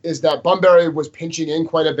yesterday is that Bunbury was pinching in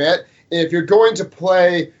quite a bit. And if you're going to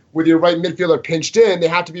play with your right midfielder pinched in, they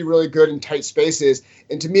have to be really good in tight spaces.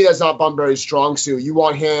 And to me, that's not Bunbury's strong suit. You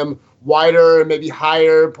want him wider, maybe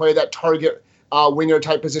higher, play that target winger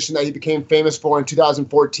type position that he became famous for in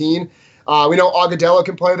 2014. We know Agudelo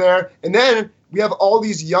can play there. And then we have all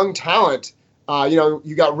these young talent.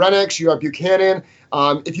 You got Renix, you have Buchanan.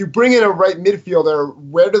 If you bring in a right midfielder,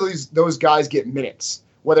 where do those guys get minutes?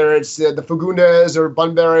 Whether it's the Fagundes or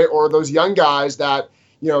Bunbury or those young guys that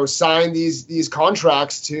sign these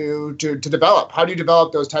contracts to develop. How do you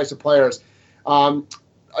develop those types of players? A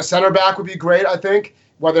center back would be great, I think.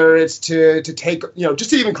 Whether it's to take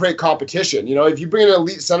just to even create competition. If you bring in an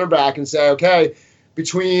elite center back and say, okay,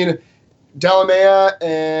 between Delamea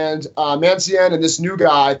and Mancienne and this new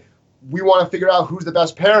guy, we want to figure out who's the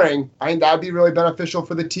best pairing. I think that would be really beneficial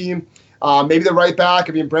for the team. Maybe the right back.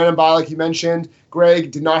 I mean, Brandon Bye, like you mentioned,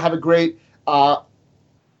 Greg did not have a great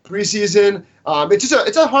preseason.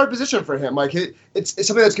 It's a hard position for him. Like it's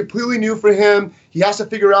something that's completely new for him. He has to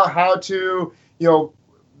figure out how to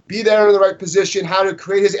be there in the right position, how to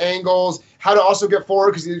create his angles, how to also get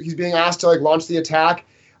forward because he's being asked to launch the attack.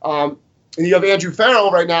 And you have Andrew Farrell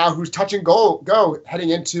right now who's touch and go heading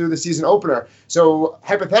into the season opener. So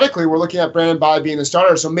hypothetically, we're looking at Brandon Bye being the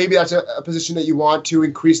starter. So maybe that's a position that you want to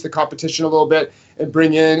increase the competition a little bit and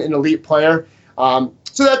bring in an elite player.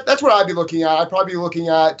 So that's what I'd be looking at. I'd probably be looking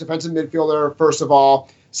at defensive midfielder first of all,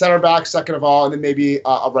 center back second of all, and then maybe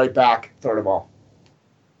a right back third of all.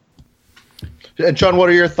 And Sean, what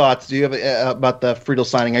are your thoughts? Do you have about the Friedel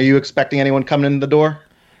signing? Are you expecting anyone coming in the door?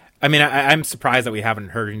 I mean, I'm surprised that we haven't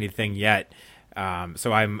heard anything yet.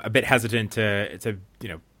 So I'm a bit hesitant to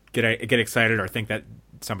get excited or think that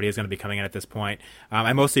somebody is going to be coming in at this point.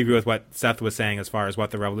 I mostly agree with what Seth was saying as far as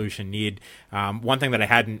what the Revolution need. One thing that I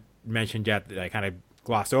hadn't mentioned yet that I kind of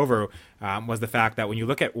glossed over was the fact that when you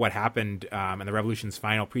look at what happened in the Revolution's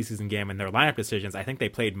final preseason game and their lineup decisions, I think they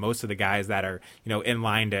played most of the guys that are in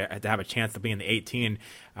line to have a chance to be in the 18.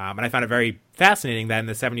 And I found it very fascinating that in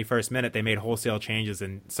the 71st minute they made wholesale changes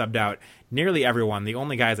and subbed out nearly everyone. The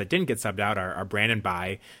only guys that didn't get subbed out are Brandon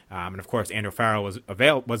Bye, and of course Andrew Farrell was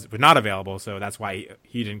not available, so that's why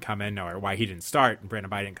he didn't come in or why he didn't start. And Brandon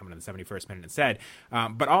Bye didn't come in the 71st minute instead.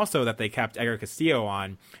 But also that they kept Edgar Castillo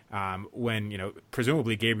on when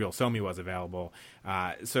presumably Gabriel Somi was available.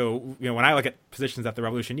 So when I look at positions that the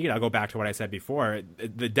Revolution need, I'll go back to what I said before.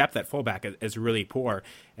 The depth at fullback is really poor,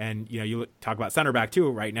 and you talk about center back too.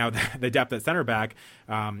 Right now, the depth at center back,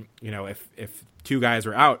 if two guys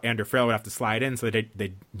were out, Andrew Farrell would have to slide in, so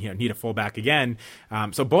they need a fullback again.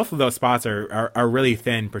 So both of those spots are really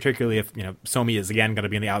thin, particularly if Somi is again going to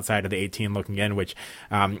be on the outside of the 18 looking in, which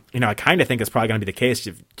I kind of think is probably going to be the case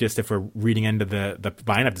if we're reading into the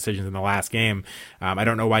lineup decisions in the last game. I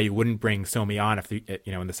don't know why you wouldn't bring Somi on if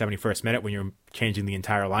in the 71st minute when you're changing the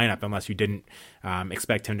entire lineup, unless you didn't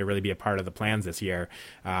expect him to really be a part of the plans this year.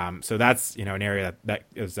 So that's an area that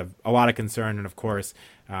is of a lot of concern, and of course.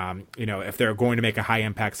 If they're going to make a high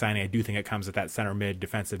impact signing, I do think it comes at that center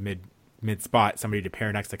defensive mid spot, somebody to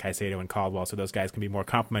pair next to Caicedo and Caldwell, so those guys can be more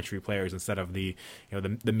complementary players instead of the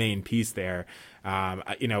main piece there.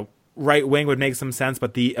 Right wing would make some sense,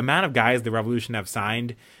 but the amount of guys the Revolution have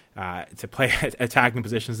signed to play attacking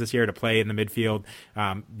positions this year, to play in the midfield,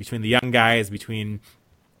 between the young guys, between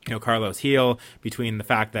Carlos Heel, between the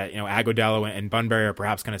fact that Agudelo and Bunbury are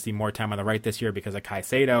perhaps going to see more time on the right this year because of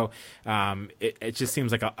Caicedo, it just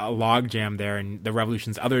seems like a logjam there, and the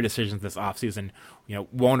Revolution's other decisions this offseason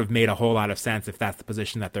won't have made a whole lot of sense if that's the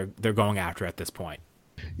position that they're going after at this point.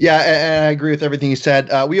 Yeah, and I agree with everything you said.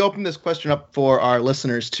 We opened this question up for our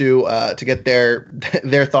listeners to get their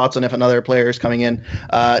thoughts on if another player is coming in.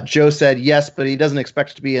 Joe said yes, but he doesn't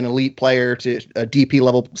expect to be an elite player, to a DP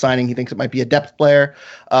level signing. He thinks it might be a depth player.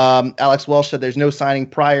 Alex Welsh said there's no signing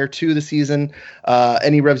prior to the season.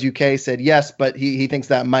 Any Revs UK said yes, but he thinks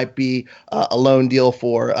that might be a loan deal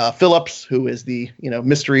for Phillips, who is the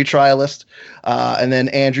mystery trialist. And then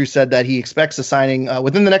Andrew said that he expects a signing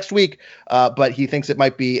within the next week, but he thinks it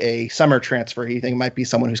might be a summer transfer. He thinks it might be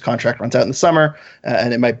someone whose contract runs out in the summer,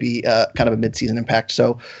 and it might be kind of a midseason impact.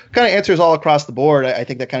 So kind of answers all across the board. I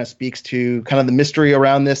think that kind of speaks to kind of the mystery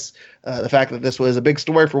around this, the fact that this was a big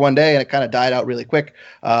story for one day and it kind of died out really quick.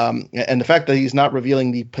 And the fact that he's not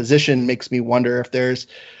revealing the position makes me wonder if there's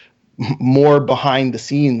more behind the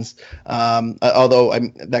scenes, although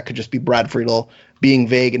that could just be Brad Friedel being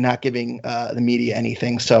vague and not giving the media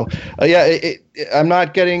anything. So, I'm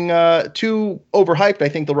not getting too overhyped. I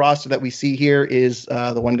think the roster that we see here is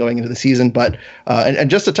the one going into the season. But and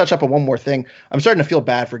just to touch up on one more thing, I'm starting to feel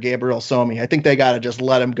bad for Gabriel Somi. I think they got to just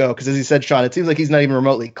let him go because, as he said, Sean, it seems like he's not even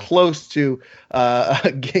remotely close to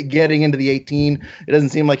getting into the 18. It doesn't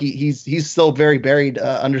seem like he's still very buried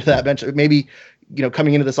under that bench. Maybe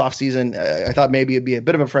coming into this offseason, I thought maybe it'd be a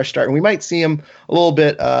bit of a fresh start, and we might see him a little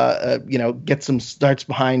bit, get some starts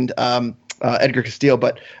behind Edgar Castillo.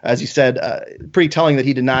 But as you said, pretty telling that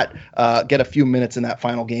he did not get a few minutes in that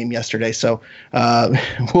final game yesterday. So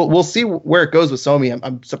we'll see where it goes with Somi.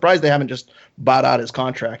 I'm surprised they haven't just bought out his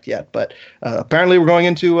contract yet, but apparently we're going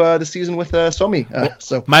into the season with Somi.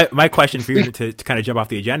 So my question for you to kind of jump off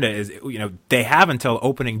the agenda is, they have until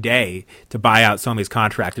opening day to buy out Somi's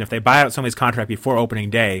contract, and if they buy out Somi's contract before opening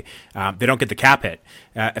day, they don't get the cap hit.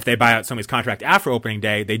 If they buy out Somi's contract after opening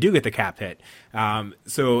day, they do get the cap hit.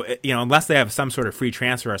 So unless they have some sort of free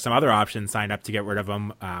transfer or some other option signed up to get rid of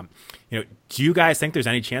him, do you guys think there's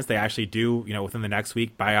any chance they actually do, within the next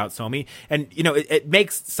week, buy out Somi? And, it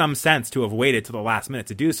makes some sense to have waited to the last minute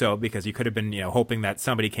to do so, because you could have been, hoping that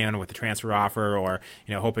somebody came in with a transfer offer, or,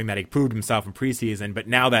 hoping that he proved himself in preseason. But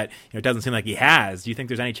now that it doesn't seem like he has, do you think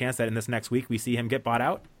there's any chance that in this next week we see him get bought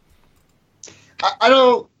out? I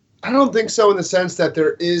don't think so, in the sense that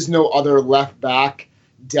there is no other left back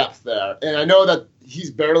depth there. And I know that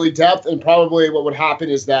he's barely depth, and probably what would happen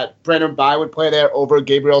is that Brandon Bai would play there over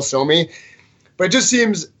Gabriel Somi. But it just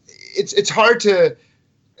seems it's hard to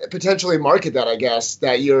potentially market that, I guess,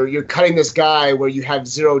 that you're cutting this guy where you have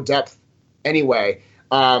zero depth anyway.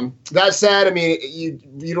 That said, I mean,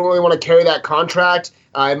 you don't really want to carry that contract.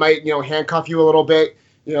 It might handcuff you a little bit.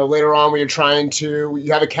 Later on when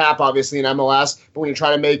you have a cap, obviously, in MLS, but when you're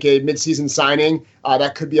trying to make a midseason signing,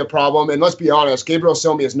 that could be a problem. And let's be honest, Gabriel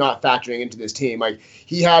Somi is not factoring into this team. Like,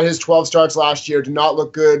 he had his 12 starts last year, did not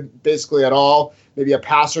look good basically at all. Maybe a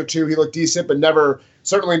pass or two, he looked decent, but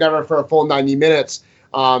certainly never for a full 90 minutes.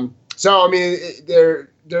 So, I mean,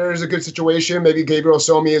 there's a good situation. Maybe Gabriel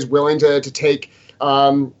Somi is willing to take,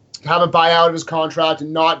 have a buyout of his contract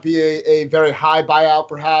and not be a very high buyout,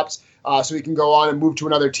 perhaps. So he can go on and move to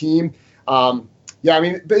another team. I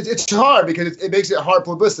mean, it's hard because it makes it hard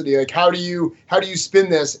publicity. Like, how do you spin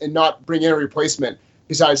this and not bring in a replacement,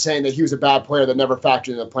 besides saying that he was a bad player that never factored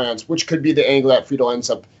in the plans, which could be the angle that Friedel ends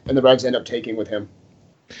up and the Reds end up taking with him.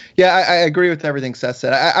 Yeah, I agree with everything Seth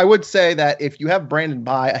said. I would say that if you have Brandon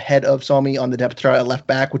Bai ahead of Somi on the depth chart at left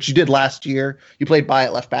back, which you did last year, you played Bai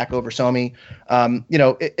at left back over Somi.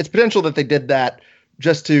 It's potential that they did that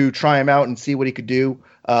just to try him out and see what he could do.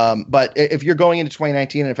 But if you're going into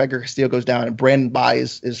 2019 and if Edgar Castillo goes down and Brandon Bai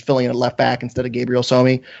is filling in at left back instead of Gabriel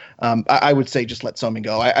Somi, I would say just let Somi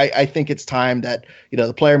go. I think it's time that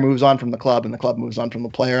the player moves on from the club and the club moves on from the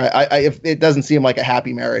player. If it doesn't seem like a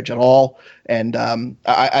happy marriage at all, and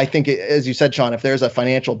I think as you said, Sean, if there's a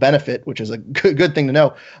financial benefit, which is a good thing to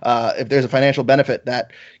know, if there's a financial benefit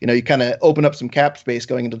that you kind of open up some cap space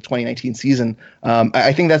going into the 2019 season,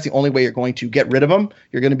 I think that's the only way you're going to get rid of him.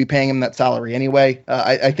 You're going to be paying him that salary anyway.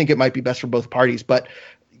 I think it might be best for both parties, but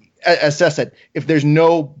as Seth said, if there's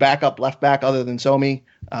no backup left back other than Somi,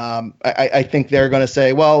 I think they're going to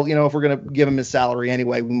say, well, if we're going to give him his salary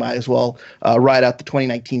anyway, we might as well ride out the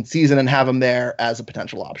 2019 season and have him there as a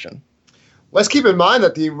potential option. Let's keep in mind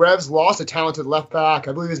that the Revs lost a talented left back.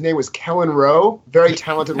 I believe his name was Kellen Rowe, very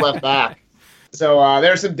talented left back. So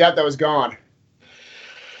there's some depth that was gone.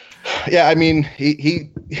 Yeah, I mean,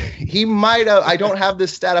 he might have. I don't have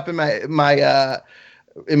this stat up in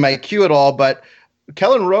my queue at all, but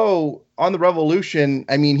Kellen Rowe on the Revolution,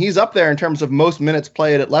 I mean, he's up there in terms of most minutes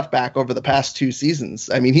played at left back over the past 2 seasons.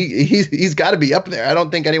 I mean, he's got to be up there. I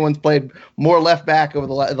don't think anyone's played more left back over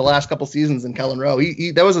the last couple seasons than Kellen Rowe.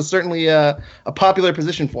 That was certainly a popular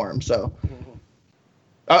position for him. So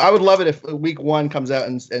I would love it if week 1 comes out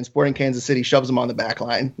and Sporting Kansas City shoves him on the back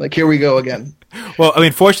line. Like, here we go again. Well, I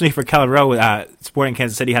mean, fortunately for Kellen Rowe, Sporting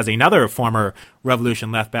Kansas City has another former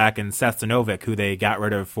Revolution left back in Seth Stanovic, who they got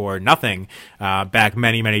rid of for nothing back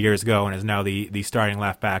many, many years ago, and is now the starting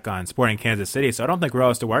left back on Sporting Kansas City. So I don't think Rowe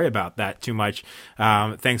has to worry about that too much,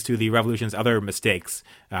 thanks to the Revolution's other mistakes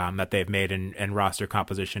that they've made in roster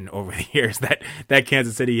composition over the years that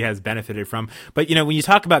Kansas City has benefited from. But, when you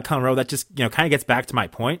talk about Kellen Rowe, that just, kind of gets back to my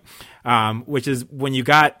point, which is when you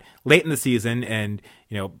got late in the season and,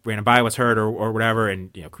 Brandon Bye was hurt or whatever, and,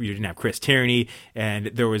 you didn't have Chris Tierney, and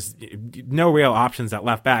there was no real options at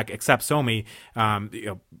left back except Somi.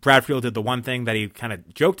 Brad Friedel did the one thing that he kind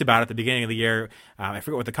of joked about at the beginning of the year. I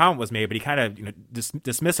forget what the comment was made, but he kind of,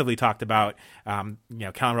 dismissively talked about,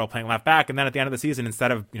 Kellen Rowe playing left back. And then at the end of the season,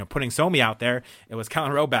 instead of, putting Somi out there, it was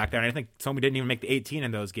Kellen Rowe back there. And I think Somi didn't even make the 18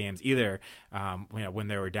 in those games either, when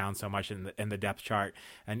they were down so much in the depth chart.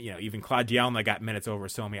 And, even Claude Dielma got minutes over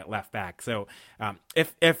Somi at left back. So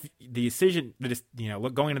if the decision,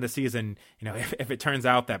 going into the season, if it turns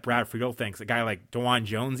out that Brad Friedel thinks a guy like DeJuan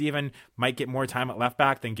Jones even might get more time at left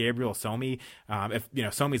back than Gabriel Somi, if,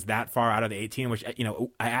 Somi's that far out of the 18, which, I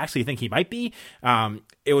actually think he might be,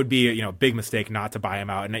 it would be, a big mistake not to buy him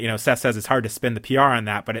out. And, Seth says it's hard to spin the PR on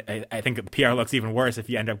that, but I think the PR looks even worse if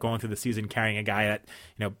you end up going through the season carrying a guy that,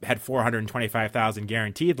 had $425,000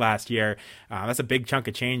 guaranteed last year. That's a big chunk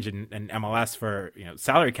of change in MLS for,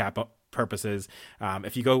 salary cap purposes.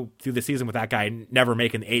 If you go through the season with that guy never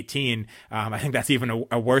making the 18, I think that's even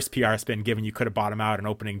a worse PR spin, given you could have bought him out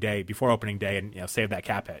before opening day and, save that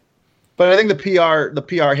cap hit. But I think the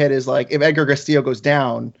PR hit is like if Edgar Castillo goes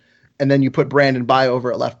down and then you put Brandon Bye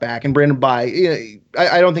over at left back, and Brandon Bye,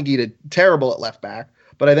 I don't think he did terrible at left back,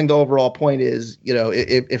 but I think the overall point is,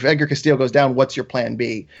 if Edgar Castillo goes down, what's your plan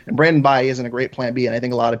B? And Brandon Bye isn't a great plan B. And I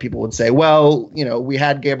think a lot of people would say, well, we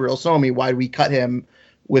had Gabriel Somi, why did we cut him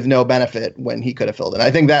with no benefit when he could have filled it?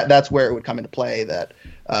 I think that's where it would come into play that,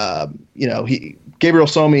 Gabriel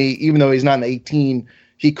Somi, even though he's not in the 18,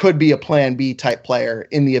 he could be a plan B type player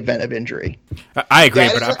in the event of injury. I agree,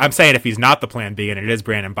 but I'm saying if he's not the plan B and it is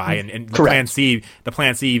Brandon Bye and the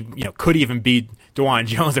plan C, could even be DeJuan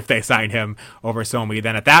Jones if they signed him over Somi,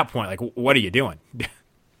 then at that point, like, what are you doing?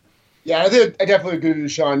 Yeah, I definitely agree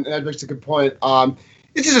with Sean, and that makes a good point.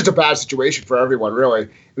 It's just a bad situation for everyone, really.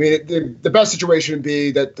 I mean, the best situation would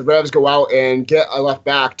be that the Revs go out and get a left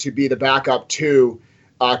back to be the backup to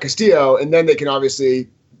Castillo, and then they can obviously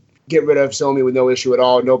get rid of Somi with no issue at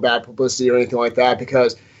all, no bad publicity or anything like that.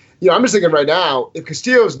 Because, I'm just thinking right now, if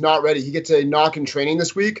Castillo's not ready, he gets a knock in training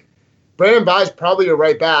this week. Brandon Bye is probably a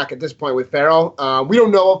right back at this point with Farrell. We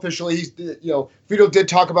don't know officially. Friedel did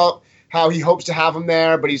talk about how he hopes to have him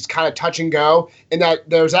there, but he's kind of touch and go. And that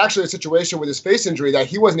there's actually a situation with his face injury that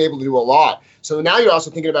he wasn't able to do a lot. So now you're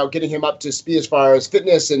also thinking about getting him up to speed as far as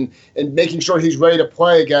fitness and making sure he's ready to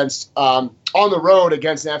play against on the road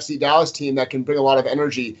against an FC Dallas team that can bring a lot of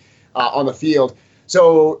energy on the field.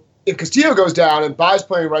 So if Castillo goes down and Bye's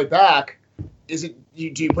playing right back, do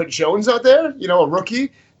you put Jones out there, a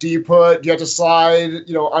rookie? Do you have to slide,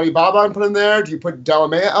 Ani Baba and put him there? Do you put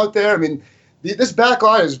Delamea out there? I mean, this back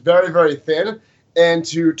line is very, very thin, and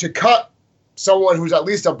to cut someone who's at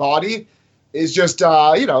least a body is just,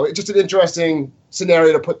 it's just an interesting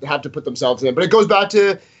scenario to have to put themselves in. But it goes back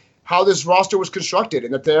to how this roster was constructed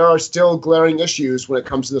and that there are still glaring issues when it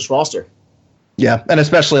comes to this roster. Yeah, and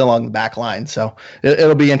especially along the back line. So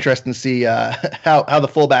it'll be interesting to see how the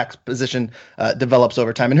fullback position develops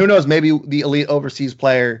over time. And who knows, maybe the elite overseas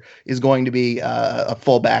player is going to be a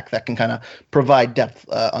fullback that can kind of provide depth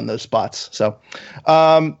on those spots. So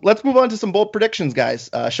let's move on to some bold predictions, guys.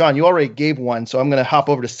 Sean, you already gave one, so I'm going to hop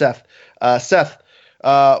over to Seth. Seth,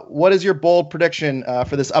 what is your bold prediction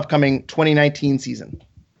for this upcoming 2019 season?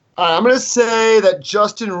 I'm going to say that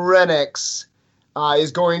Justin Rennicks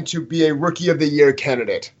is going to be a Rookie of the Year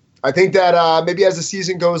candidate. I think that maybe as the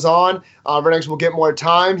season goes on, Rennicks will get more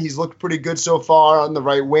time. He's looked pretty good so far on the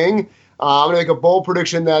right wing. I'm going to make a bold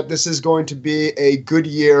prediction that this is going to be a good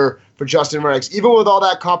year for Justin Rennicks. Even with all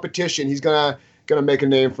that competition, he's going to make a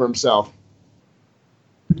name for himself.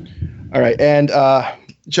 All right, and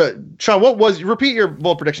Sean, repeat your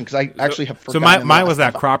bold prediction, because I actually have forgotten. So mine was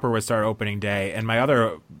that Cropper would start opening day, and my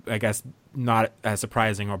other, I guess, not as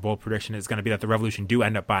surprising or bold prediction is going to be that the Revolution do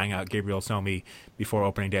end up buying out Gabriel Somi before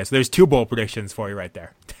opening day. So there's two bold predictions for you right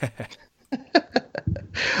there.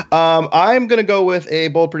 I'm going to go with a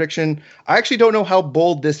bold prediction. I actually don't know how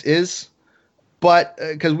bold this is, but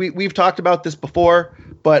because we've talked about this before,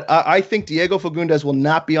 but I think Diego Fagundes will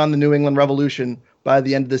not be on the New England Revolution by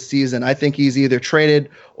the end of this season. I think he's either traded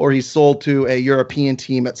or he's sold to a European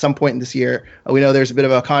team at some point in this year. We know there's a bit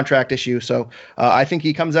of a contract issue, so I think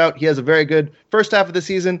he comes out. He has a very good first half of the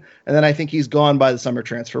season, and then I think he's gone by the summer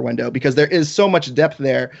transfer window, because there is so much depth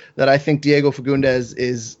there that I think Diego Fagundes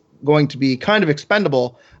is going to be kind of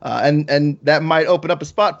expendable, and that might open up a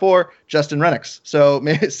spot for Justin Rennicks. So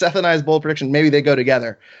maybe Seth and I's bold prediction, maybe they go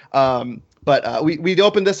together. But we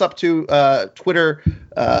opened this up to Twitter,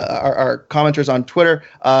 our commenters on Twitter,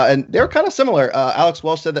 and they're kind of similar. Alex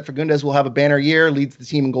Welsh said that Fagundes will have a banner year, leads the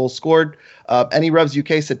team in goals scored. Any Revs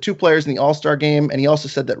UK said 2 players in the All-Star game, and he also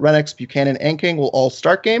said that Rennicks, Buchanan, and King will all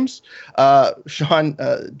start games. Sean,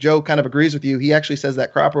 Joe kind of agrees with you. He actually says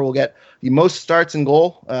that Cropper will get the most starts in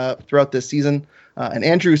goal throughout this season. And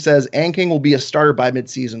Andrew says Anking will be a starter by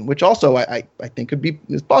midseason, which also I think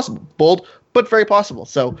is possible. Bold, but very possible.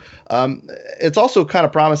 So it's also kind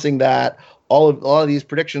of promising that all of these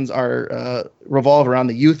predictions are revolve around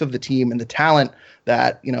the youth of the team and the talent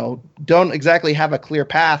that, you know, don't exactly have a clear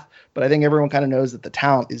path, but I think everyone kind of knows that the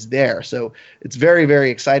talent is there. So it's very,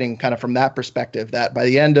 very exciting kind of from that perspective, that by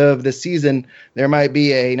the end of this season, there might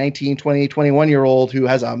be a 19, 20, 21-year-old who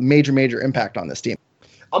has a major, major impact on this team.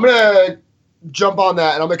 I'm going to jump on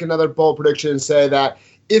that, and I'll make another bold prediction and say that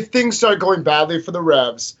if things start going badly for the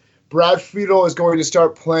Revs, Brad Friedel is going to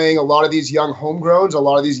start playing a lot of these young homegrowns, a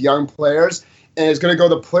lot of these young players, and is going to go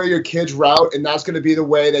the play your kids route, and that's going to be the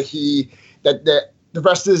way that the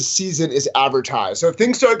rest of the season is advertised. So if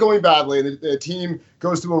things start going badly and the team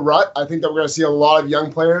goes through a rut, I think that we're going to see a lot of young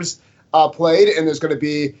players played, and there's going to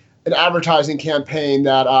be an advertising campaign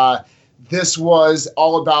that this was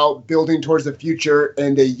all about building towards the future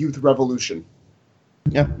and a youth revolution.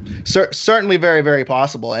 Yeah, certainly very, very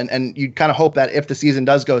possible. And you kind of hope that if the season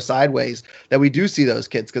does go sideways, that we do see those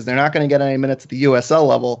kids, because they're not going to get any minutes at the USL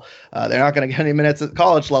level. They're not going to get any minutes at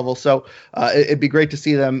college level. So it'd be great to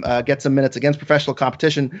see them get some minutes against professional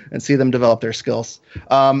competition and see them develop their skills.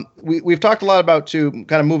 We've talked a lot about, too,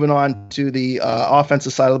 kind of moving on to the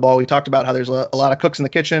offensive side of the ball. We talked about how there's a lot of cooks in the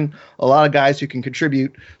kitchen, a lot of guys who can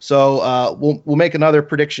contribute. So we'll make another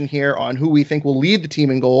prediction here on who we think will lead the team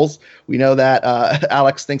in goals. We know that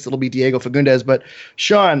Alex thinks it'll be Diego Fagundes, but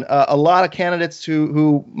Sean, a lot of candidates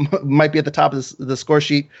who might be at the top of the score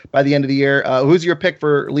sheet by the end of the year. Who's your pick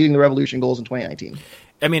for leading the Revolution goals in 2019?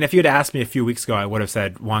 I mean, if you'd asked me a few weeks ago, I would have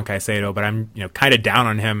said Juan Caicedo, but I'm kind of down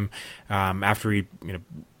on him after he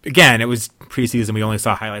again, it was preseason. We only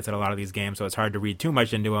saw highlights at a lot of these games, so it's hard to read too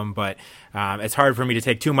much into him. But it's hard for me to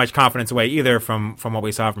take too much confidence away either from what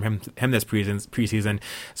we saw from him this preseason.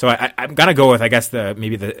 So I'm gonna go with, I guess,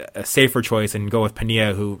 maybe a safer choice and go with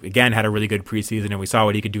Pania, who again had a really good preseason, and we saw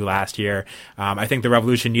what he could do last year. I think the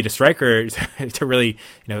Revolution need a striker to really,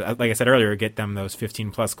 like I said earlier, get them those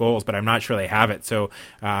 15 plus goals. But I'm not sure they have it. So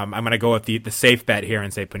I'm gonna go with the safe bet here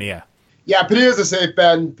and say Pania. Yeah, Pania's a safe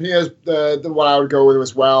bet, and Pania's the one I would go with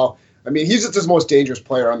as well. I mean, he's just his most dangerous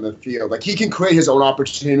player on the field. Like, he can create his own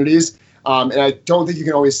opportunities, and I don't think you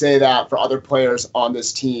can always say that for other players on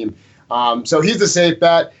this team. So he's the safe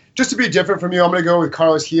bet. Just to be different from you, I'm going to go with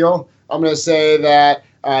Carlos Gil. I'm going to say that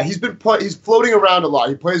he's floating around a lot.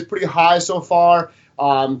 He plays pretty high so far.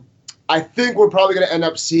 I think we're probably going to end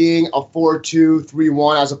up seeing a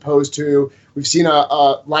 4-2-3-1 as opposed to we've seen a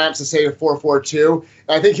lineup to say a 4-4-2. And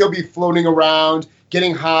I think he'll be floating around,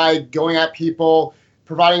 getting high, going at people,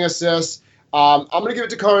 providing assists. I'm going to give it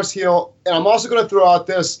to Carlos Gil, and I'm also going to throw out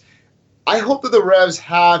this. I hope that the Revs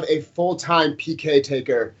have a full-time PK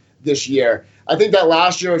taker this year. I think that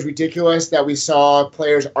last year was ridiculous that we saw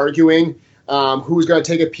players arguing who was going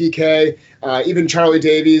to take a PK. Even Charlie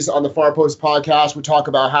Davies on the Far Post podcast would talk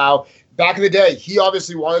about how back in the day, he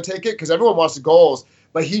obviously wanted to take it because everyone wants the goals,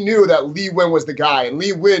 but he knew that Lee Nguyen was the guy, and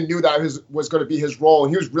Lee Nguyen knew that was going to be his role,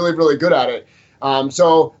 and he was really, really good at it.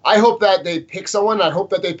 So I hope that they pick someone. I hope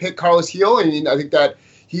that they pick Carlos Gil, and I think that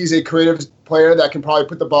he's a creative player that can probably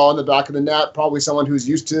put the ball in the back of the net, probably someone who's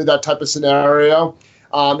used to that type of scenario.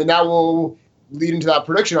 And that will lead into that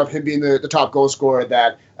prediction of him being the top goal scorer,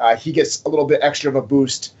 that he gets a little bit extra of a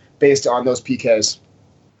boost based on those PKs.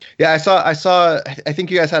 Yeah, I think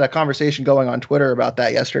you guys had a conversation going on Twitter about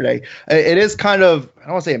that yesterday. It is kind of, I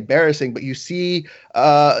don't want to say embarrassing, but you see,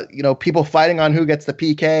 people fighting on who gets the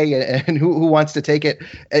PK and who wants to take it.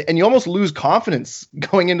 And you almost lose confidence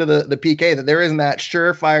going into the PK that there isn't that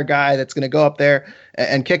surefire guy that's going to go up there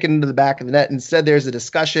and kick it into the back of the net. Instead, there's a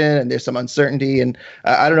discussion and there's some uncertainty. And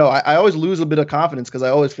I don't know, I always lose a bit of confidence because I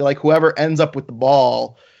always feel like whoever ends up with the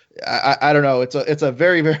ball, I don't know. It's a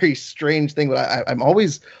very, very strange thing, but I'm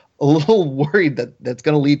always a little worried that that's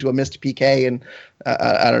going to lead to a missed PK. And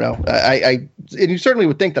I don't know. And you certainly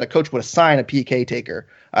would think that a coach would assign a PK taker.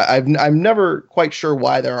 I'm never quite sure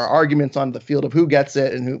why there are arguments on the field of who gets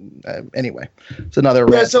it and who. Anyway, it's another.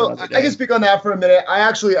 Yeah, so I can speak on that for a minute. I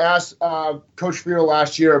actually asked Coach Friedel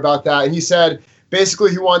last year about that, and he said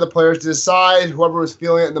basically he wanted the players to decide. Whoever was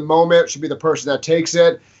feeling it in the moment should be the person that takes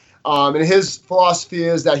it. And his philosophy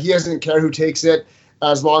is that he doesn't care who takes it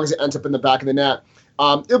as long as it ends up in the back of the net.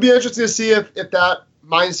 It'll be interesting to see if that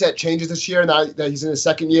mindset changes this year, now that he's in his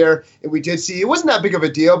second year. And we did see, it wasn't that big of a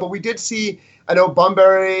deal, but we did see, I know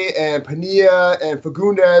Bunbury and Pania and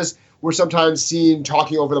Fagundes were sometimes seen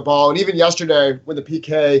talking over the ball. And even yesterday when the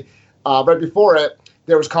PK, right before it,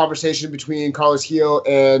 there was conversation between Carlos Gil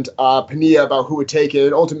and Pania about who would take it.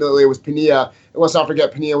 And ultimately it was Pania. And let's not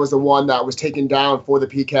forget, Pania was the one that was taken down for the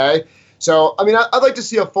PK. So, I mean, I'd like to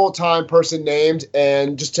see a full-time person named,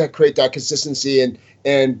 and just to create that consistency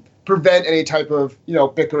and prevent any type of,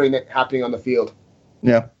 bickering happening on the field.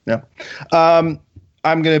 Yeah. I'm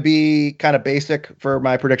going to be kind of basic for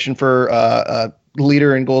my prediction for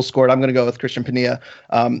leader in goals scored. I'm going to go with Christian Pania.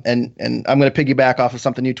 And I'm going to piggyback off of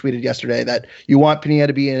something you tweeted yesterday, that you want Pania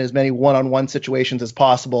to be in as many one-on-one situations as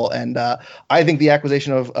possible. And I think the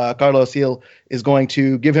acquisition of Carlos Gil is going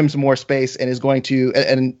to give him some more space and is going to,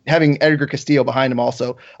 and having Edgar Castillo behind him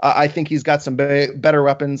also, I think he's got some better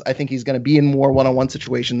weapons. I think he's going to be in more one-on-one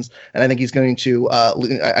situations. And I think he's going to,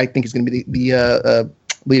 be the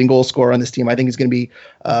leading goal scorer on this team. I think he's going to be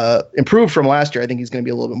improved from last year. I think he's going to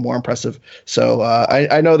be a little bit more impressive. So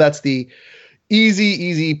I know that's the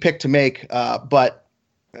easy pick to make, but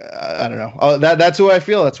I don't know. That's who I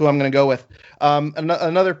feel. That's who I'm going to go with.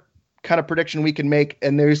 Another kind of prediction we can make,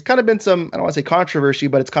 and there's kind of been some, I don't want to say controversy,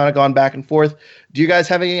 but it's kind of gone back and forth. Do you guys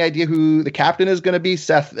have any idea who the captain is going to be?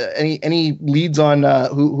 Seth, any leads on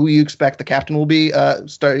who you expect the captain will be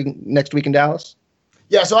starting next week in Dallas?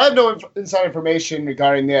 Yeah, so I have no inside information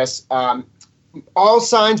regarding this. All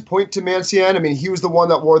signs point to Mancienne. I mean, he was the one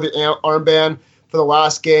that wore the armband for the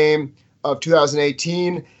last game of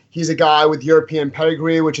 2018. He's a guy with European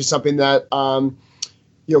pedigree, which is something that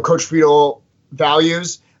Coach Friedel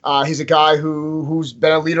values. He's a guy who's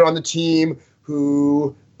been a leader on the team,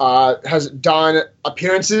 who has done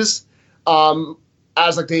appearances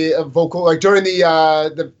as like the vocal, like during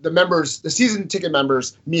the members, the season ticket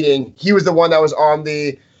members meeting. He was the one that was on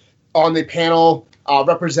the panel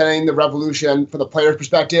representing the Revolution from the player's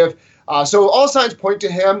perspective. So all signs point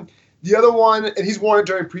to him. The other one, and he's worn it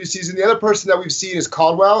during preseason, the other person that we've seen is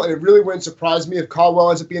Caldwell, and it really wouldn't surprise me if Caldwell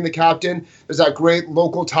ends up being the captain. There's that great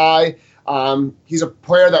local tie. He's a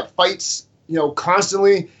player that fights,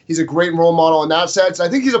 constantly. He's a great role model in that sense. I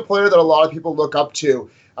think he's a player that a lot of people look up to.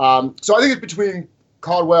 So I think it's between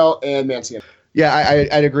Caldwell and Mancienne. Yeah,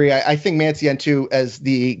 I'd agree. I think Mancienne, too, as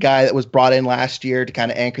the guy that was brought in last year to kind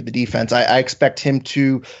of anchor the defense, I expect him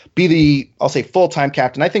to be the, I'll say, full-time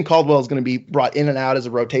captain. I think Caldwell is going to be brought in and out as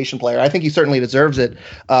a rotation player. I think he certainly deserves it.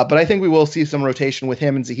 But I think we will see some rotation with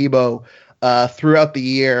him and Zahibo throughout the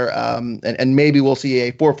year, and maybe we'll see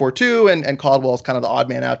a 4-4-2, and Caldwell's kind of the odd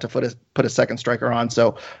man out to put a second striker on.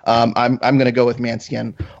 So I'm going to go with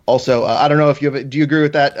Mancienne. Also, I don't know if do you agree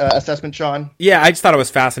with that assessment, Sean? Yeah, I just thought it was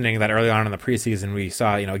fascinating that early on in the preseason we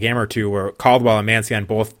saw a game or two where Caldwell and Mancienne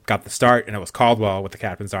both got the start, and it was Caldwell with the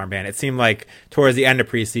captain's armband. It seemed like towards the end of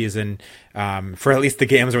preseason, for at least the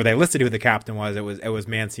games where they listed who the captain was, it was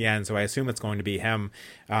Mancienne. So I assume it's going to be him.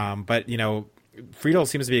 But Friedel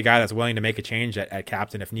seems to be a guy that's willing to make a change at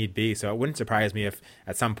captain if need be. So it wouldn't surprise me if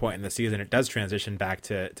at some point in the season it does transition back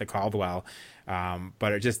to Caldwell.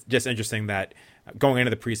 But it's just interesting that going into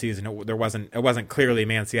the preseason, it wasn't clearly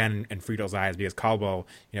Mancienne and Friedel's eyes, because Caldwell,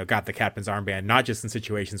 got the captain's armband, not just in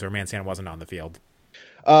situations where Mancienne wasn't on the field.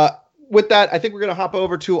 With that, I think we're going to hop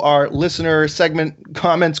over to our listener segment,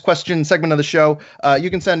 comments, question segment of the show. You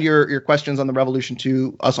can send your questions on the Revolution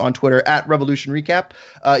to us on Twitter at Revolution Recap.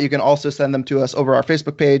 You can also send them to us over our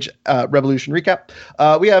Facebook page, Revolution Recap.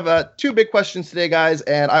 We have two big questions today, guys,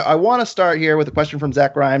 and I want to start here with a question from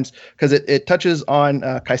Zach Grimes, because it touches on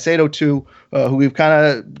Caicedo too, who we've kind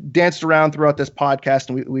of danced around throughout this podcast,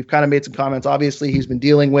 and we've kind of made some comments. Obviously, he's been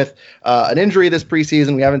dealing with an injury this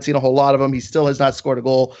preseason. We haven't seen a whole lot of him. He still has not scored a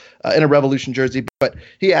goal in a Revolution jersey, but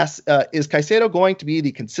he asks, is Caicedo going to be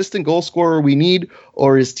the consistent goal scorer we need,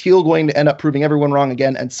 or is Teal going to end up proving everyone wrong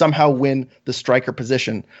again and somehow win the striker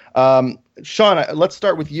position? Sean, let's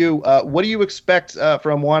start with you. What do you expect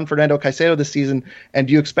from Juan Fernando Caicedo this season, and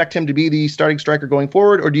do you expect him to be the starting striker going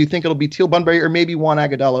forward, or do you think it'll be Teal Bunbury or maybe Juan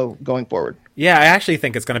Agudelo going forward? Yeah, I actually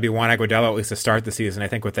think it's going to be Juan Agudelo, at least to start the season. I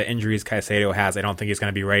think with the injuries Caicedo has, I don't think he's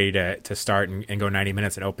going to be ready to start and go 90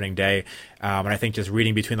 minutes in opening day. And I think just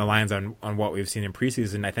reading between the lines on what we've seen in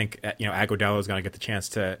preseason, I think Agudelo is going to get the chance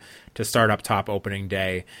to start up top opening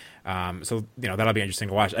day. So that'll be interesting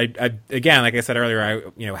to watch. I again, like I said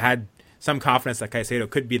earlier, I had some confidence that Caicedo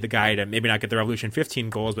could be the guy to maybe not get the Revolution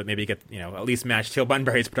 15 goals, but maybe get, at least match Teal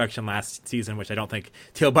Bunbury's production last season, which I don't think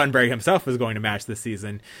Teal Bunbury himself is going to match this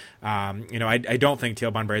season. I don't think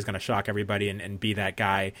Teal Bunbury is going to shock everybody and be that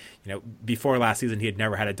guy. Before last season, he had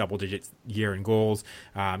never had a double-digit year in goals.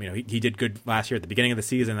 He did good last year at the beginning of the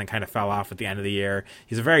season, then kind of fell off at the end of the year.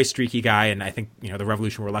 He's a very streaky guy, and I think, the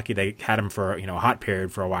Revolution were lucky they had him for, a hot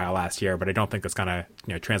period for a while last year, but I don't think that's going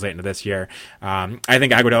to, translate into this year. I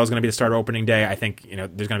think Agudelo is going to be the starter opening day. I think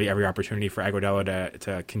there's going to be every opportunity for Agudelo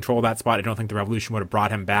to control that spot. I don't think the Revolution would have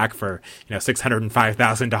brought him back for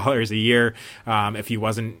 $605,000 a year if he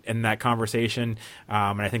wasn't in that conversation.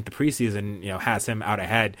 And I think the preseason has him out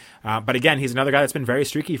ahead. But again, he's another guy that's been very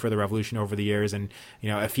streaky for the Revolution over the years. And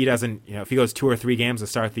if he doesn't, if he goes 2 or 3 games to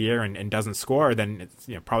start the year and doesn't score, then it's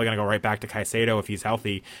probably going to go right back to Caicedo if he's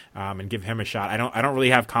healthy and give him a shot. I don't really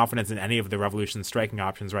have confidence in any of the Revolution striking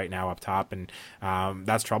options right now up top, and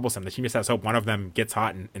that's troublesome. The team just has hope one of them gets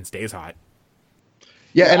hot and stays hot.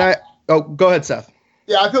 Yeah, and go ahead, Seth.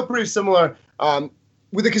 Yeah, I feel pretty similar.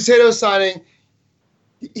 With the Caicedo signing,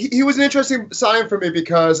 he was an interesting signing for me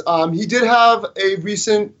because he did have a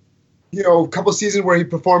recent, couple seasons where he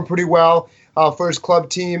performed pretty well for his club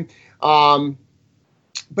team.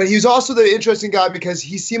 But he was also the interesting guy because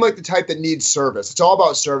he seemed like the type that needs service. It's all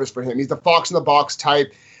about service for him. He's the fox in the box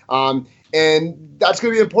type. And that's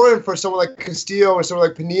going to be important for someone like Castillo or someone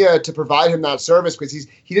like Pena to provide him that service, because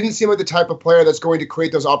he didn't seem like the type of player that's going to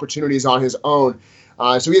create those opportunities on his own.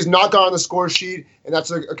 So he has not got on the score sheet, and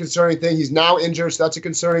that's a concerning thing. He's now injured, so that's a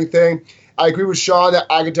concerning thing. I agree with Sean that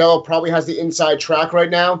Agudelo probably has the inside track right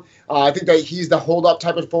now. I think that he's the hold-up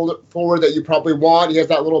type of forward that you probably want. He has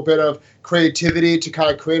that little bit of creativity to kind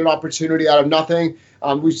of create an opportunity out of nothing.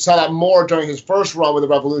 We saw that more during his first run with the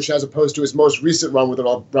Revolution as opposed to his most recent run with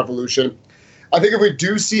the Revolution. I think if we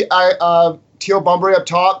do see Teal Bunbury up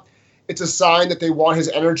top, it's a sign that they want his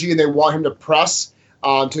energy and they want him to press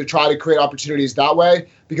to try to create opportunities that way.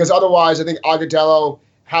 Because otherwise, I think Agudelo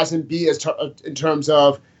hasn't beat in terms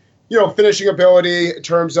of finishing ability, in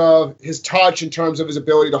terms of his touch, in terms of his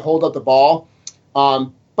ability to hold up the ball.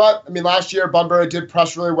 But, last year, Bunbury did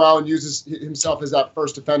press really well and uses himself as that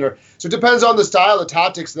first defender. So it depends on the style, the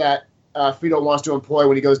tactics that Friedel wants to employ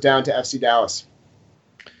when he goes down to FC Dallas.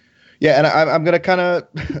 Yeah, and I'm going to kind of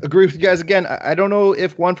agree with you guys again. I don't know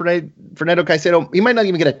if Juan Fernando Caicedo, he might not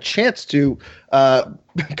even get a chance to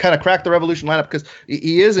kind of crack the Revolution lineup because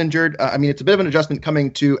he is injured. It's a bit of an adjustment coming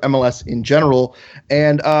to MLS in general.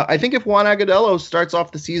 And I think if Juan Agudelo starts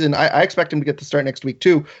off the season, I expect him to get the start next week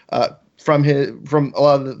too. From a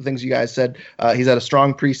lot of the things you guys said, he's had a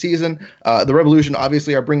strong preseason. The Revolution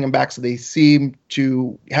obviously are bringing him back, so they seem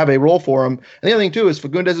to have a role for him. And the other thing too is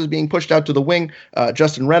Fagundes is being pushed out to the wing.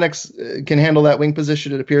 Justin Rennicks can handle that wing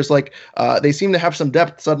position. It appears like they seem to have some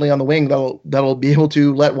depth suddenly on the wing that'll be able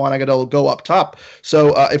to let Juan Agudelo go up top.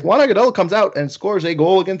 So if Juan Agudelo comes out and scores a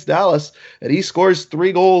goal against Dallas, and he scores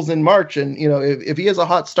 3 goals in March, and if he has a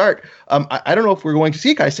hot start, I don't know if we're going to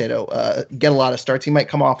see Caicedo get a lot of starts. He might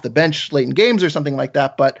come off the bench late in games or something like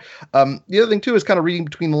that. But the other thing too is kind of reading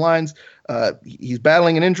between the lines. He's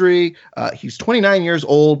battling an injury. He's 29 years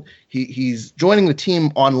old. He's joining the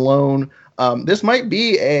team on loan. this might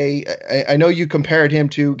be I know you compared him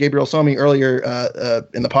to Gabriel Somi earlier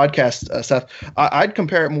in the podcast, Seth. I'd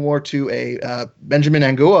compare it more to a Benjamin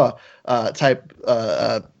Angua type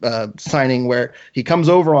signing where he comes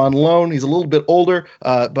over on loan. He's a little bit older,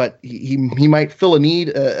 but he might fill an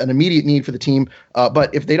immediate need for the team.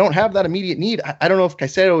 But if they don't have that immediate need, I don't know if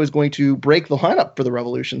Caicedo is going to break the lineup for the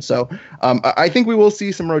Revolution. So I think we will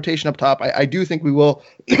see some rotation up top. I do think we will.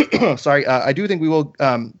 I do think we will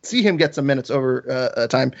see him get some minutes over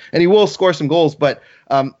time, and he will score some goals. But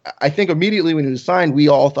I think immediately when he was signed, we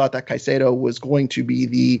all thought that Caicedo was going to be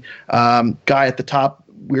the guy at the top.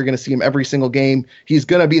 We're going to see him every single game. He's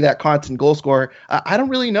going to be that constant goal scorer. I don't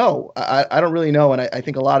really know. I don't really know, and I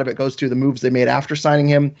think a lot of it goes to the moves they made after signing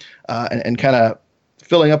him and kind of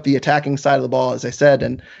filling up the attacking side of the ball, as I said.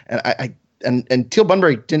 And Teal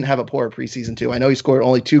Bunbury didn't have a poor preseason too. I know he scored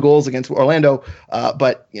only 2 goals against Orlando,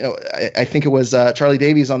 but I think it was Charlie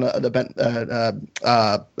Davies on the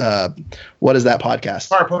what is that podcast?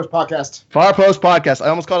 Far Post Podcast. I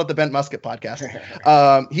almost called it the Bent Musket podcast.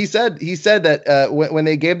 He said that when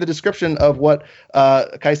they gave the description of what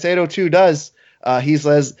Caicedo 2 does, he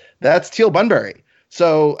says that's Teal Bunbury.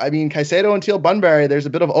 So, I mean, Caicedo and Teal Bunbury, there's a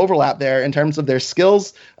bit of overlap there in terms of their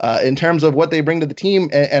skills, in terms of what they bring to the team.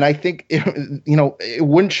 And I think, it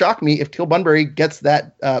wouldn't shock me if Teal Bunbury gets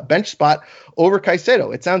that bench spot over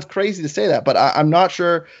Caicedo. It sounds crazy to say that, but I'm not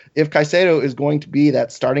sure if Caicedo is going to be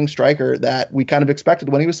that starting striker that we kind of expected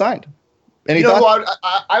when he was signed. Any thoughts?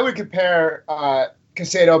 I would compare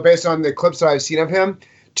Caicedo based on the clips that I've seen of him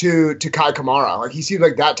to Kai Kamara. Like, he seems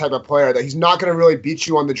like that type of player that he's not going to really beat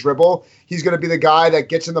you on the dribble. He's going to be the guy that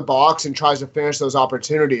gets in the box and tries to finish those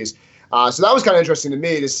opportunities. So that was kind of interesting to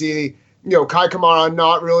me to see, Kai Kamara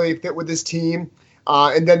not really fit with this team.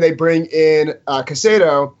 And then they bring in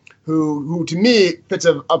Caicedo, who to me fits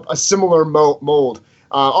a similar mold.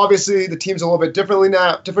 Obviously, the team's a little bit different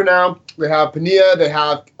now. They have Pania, they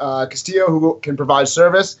have Castillo, who can provide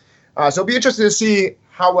service. So it'll be interesting to see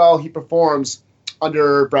how well he performs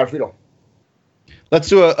under Brad Friedel. Let's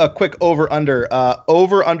do a quick over-under.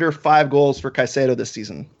 Over-under 5 goals for Caicedo this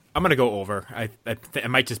season. I'm going to go over. It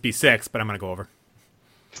might just be 6, but I'm going to go over.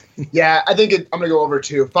 Yeah, I think I'm going to go over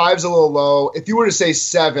 2. 5's a little low. If you were to say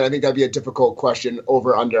 7, I think that'd be a difficult question,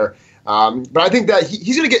 over-under. But I think that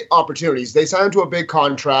he's going to get opportunities. They signed him to a big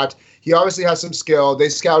contract. He obviously has some skill. They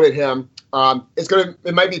scouted him.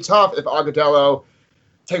 It might be tough if Agudelo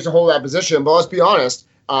takes a hold of that position, but let's be honest.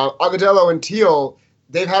 Agudelo and Teal,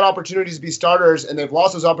 they've had opportunities to be starters, and they've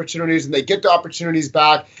lost those opportunities, and they get the opportunities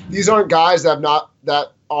back. These aren't guys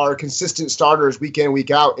that are consistent starters week in, week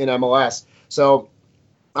out in MLS. So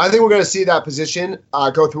I think we're going to see that position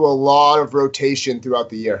go through a lot of rotation throughout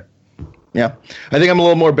the year. Yeah, I think I'm a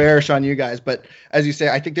little more bearish on you guys, but as you say,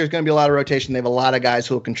 I think there's going to be a lot of rotation. They have a lot of guys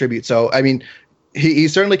who will contribute. So, I mean,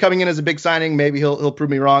 he's certainly coming in as a big signing. Maybe he'll prove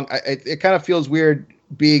me wrong. It kind of feels weird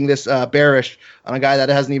being this bearish on a guy that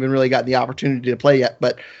hasn't even really gotten the opportunity to play yet.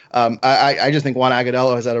 But I just think Juan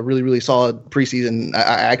Agudelo has had a really, really solid preseason.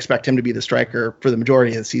 I expect him to be the striker for the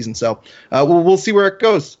majority of the season. So we'll see where it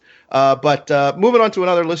goes. But moving on to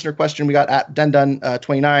another listener question we got at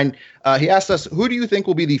Dendun29. He asked us, who do you think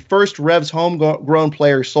will be the first Revs homegrown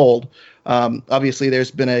player sold? Obviously,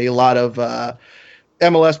 there's been a lot of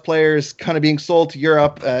MLS players kind of being sold to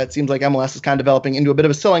Europe. It seems like MLS is kind of developing into a bit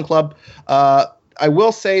of a selling club. I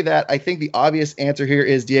will say that I think the obvious answer here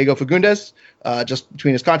is Diego Fagundes, just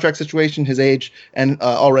between his contract situation, his age, and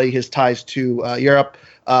already his ties to Europe.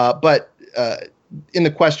 But in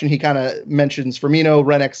the question, he kind of mentions Firmino,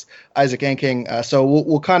 Renix, Isaac Anking. So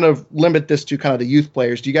we'll kind of limit this to kind of the youth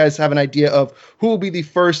players. Do you guys have an idea of who will be the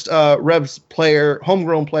first Revs player,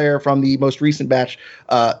 homegrown player from the most recent batch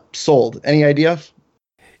sold? Any idea?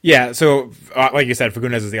 Yeah, so like you said,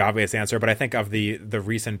 Fagundes is the obvious answer, but I think of the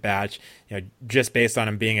recent batch, just based on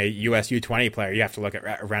him being a US U20 player, you have to look at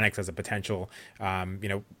Renix as a potential.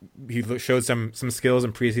 He showed some skills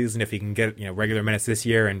in preseason. If he can get regular minutes this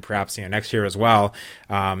year and perhaps next year as well.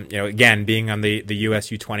 Again, being on the US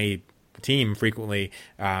U20 team frequently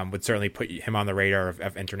would certainly put him on the radar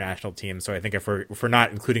of international teams. So I think if we're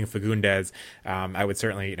not including Fagundes, I would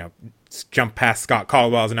certainly jump past Scott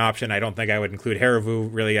Caldwell as an option. I don't think I would include Harivu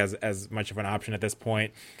really as much of an option at this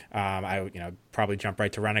point. I would probably jump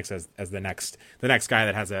right to Renix as the next guy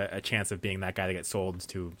that has a chance of being that guy that gets sold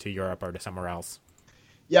to Europe or to somewhere else.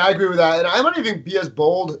 Yeah, I agree with that, and I might even be as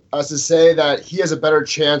bold as to say that he has a better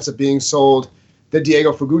chance of being sold than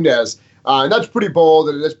Diego Fagundes. And that's pretty bold,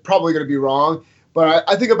 and it's probably going to be wrong. But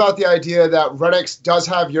I think about the idea that Renix does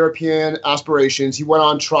have European aspirations. He went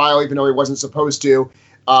on trial, even though he wasn't supposed to,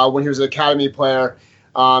 when he was an academy player.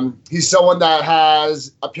 He's someone that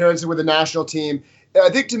has appearances with the national team. And I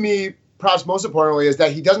think to me, perhaps most importantly, is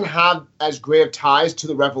that he doesn't have as great of ties to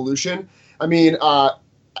the Revolution. I mean,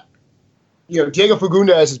 Diego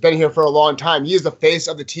Fagundez has been here for a long time. He is the face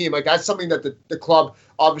of the team. Like, that's something that the club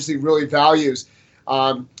obviously really values.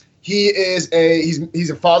 He's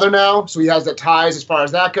a father now, so he has the ties as far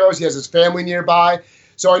as that goes. He has his family nearby.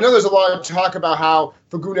 So I know there's a lot of talk about how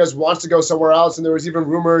Fagundez wants to go somewhere else, and there was even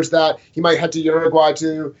rumors that he might head to Uruguay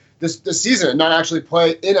to this season and not actually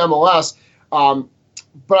play in MLS.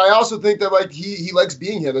 But I also think that he likes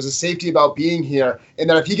being here. There's a safety about being here, and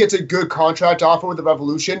that if he gets a good contract offer with the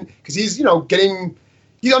Revolution, because he's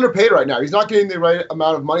underpaid right now. He's not getting the right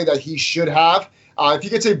amount of money that he should have. If he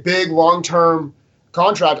gets a big long-term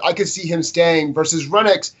contract, I could see him staying. Versus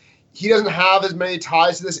Rennicks, he doesn't have as many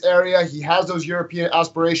ties to this area. He has those European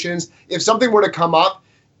aspirations. If something were to come up,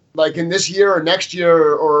 like in this year or next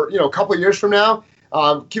year or a couple of years from now.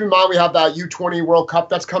 Keep in mind we have that U20 World Cup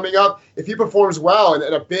that's coming up. If he performs well and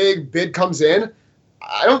a big bid comes in,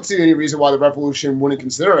 I don't see any reason why the Revolution wouldn't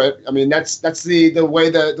consider it. I mean, that's the way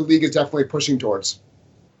that the league is definitely pushing towards.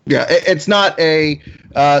 Yeah, it's not a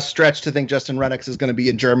stretch to think Justin Rennicks is going to be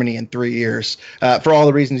in Germany in 3 years. For all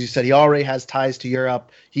the reasons you said, he already has ties to Europe.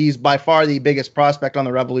 He's by far the biggest prospect on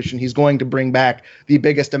the Revolution. He's going to bring back the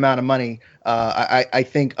biggest amount of money. I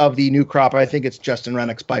think of the new crop, I think it's Justin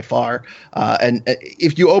Rennicks by far. And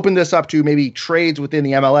if you open this up to maybe trades within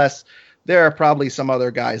the MLS, there are probably some other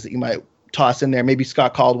guys that you might toss in there. Maybe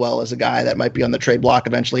Scott Caldwell is a guy that might be on the trade block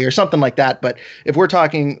eventually or something like that. But if we're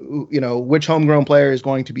talking, which homegrown player is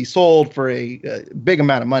going to be sold for a big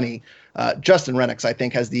amount of money, Justin Rennicks, I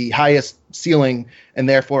think, has the highest ceiling, and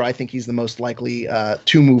therefore I think he's the most likely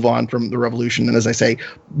to move on from the Revolution. And as I say,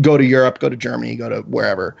 go to Europe, go to Germany, go to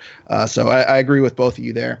wherever. So I agree with both of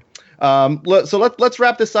you there. So let's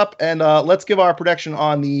wrap this up and let's give our prediction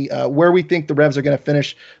on the where we think the Revs are going to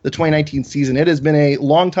finish the 2019 season. It has been a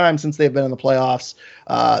long time since they've been in the playoffs.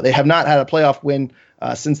 They have not had a playoff win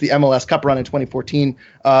since the MLS Cup run in 2014.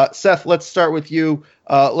 Seth, let's start with you.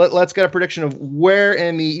 Let's get a prediction of where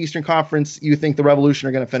in the Eastern Conference you think the Revolution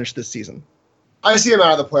are going to finish this season. I see them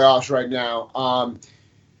out of the playoffs right now.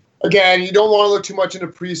 Again, you don't want to look too much into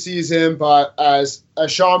preseason, but as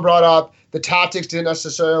Sean brought up, the tactics didn't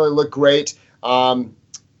necessarily look great. Some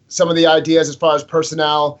of the ideas as far as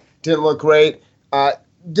personnel didn't look great.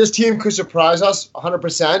 This team could surprise us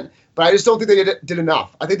 100%, but I just don't think they did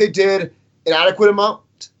enough. I think they did an adequate amount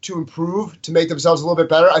to improve, to make themselves a little bit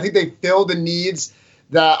better. I think they filled the needs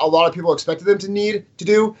that a lot of people expected them to need to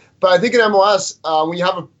do. But I think in MLS, when you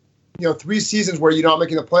have 3 seasons where you're not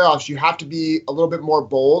making the playoffs, you have to be a little bit more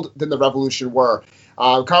bold than the Revolution were.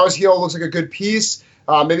 Carlos Gil looks like a good piece.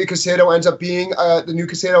 Maybe Caicedo ends up being the new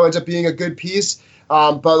Caicedo ends up being a good piece.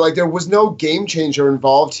 But there was no game changer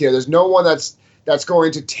involved here. There's no one that's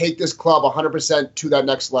going to take this club 100% to that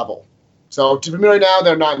next level. So to me right now,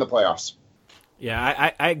 they're not in the playoffs.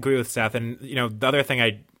 Yeah, I agree with Seth. And the other thing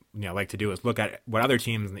I like to do is look at what other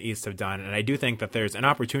teams in the East have done, and I do think that there's an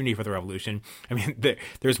opportunity for the Revolution. I mean,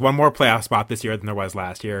 there's one more playoff spot this year than there was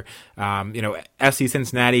last year. FC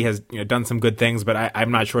Cincinnati has done some good things, but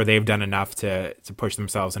I'm not sure they've done enough to push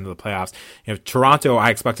themselves into the playoffs. Toronto, I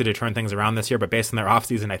expected to turn things around this year, but based on their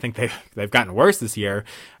offseason, I think they've gotten worse this year.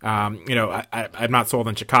 I'm not sold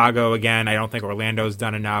on Chicago again. I don't think Orlando's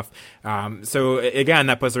done enough. So again,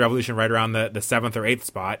 that puts the Revolution right around the 7th or 8th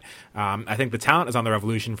spot. I think the talent is on the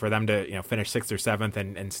Revolution for them to finish 6th or 7th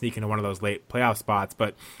and sneak into one of those late playoff spots.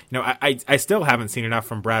 But I still haven't seen enough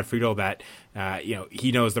from Brad Friedel that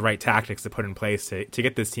he knows the right tactics to put in place to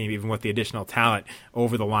get this team, even with the additional talent,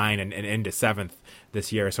 over the line and into 7th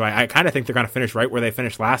this year. So I kind of think they're going to finish right where they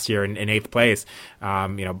finished last year in 8th place,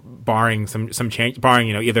 barring some change, barring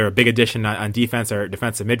either a big addition on defense or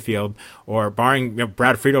defensive midfield, or barring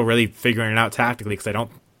Brad Friedel really figuring it out tactically, because I don't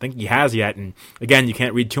think he has yet. And again, you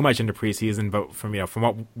can't read too much into preseason, but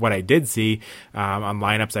from what I did see on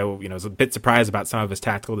lineups, I was a bit surprised about some of his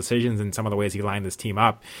tactical decisions and some of the ways he lined this team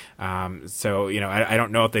up. So I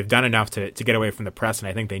don't know if they've done enough to get away from the press, and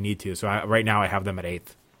I think they need to. So right now I have them at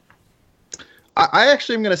 8th. I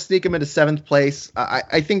actually am going to sneak them into 7th place.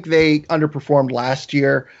 I think they underperformed last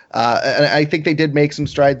year, and I think they did make some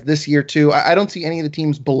strides this year too. I don't see any of the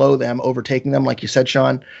teams below them overtaking them, like you said,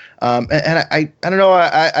 Sean. And I don't know.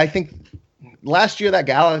 I think last year that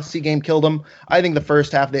Galaxy game killed them. I think the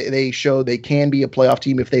first half they showed they can be a playoff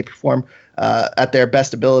team if they perform at their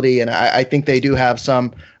best ability, and I think they do have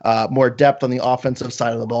some more depth on the offensive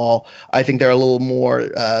side of the ball. I think they're a little more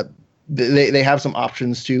they have some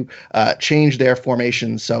options to change their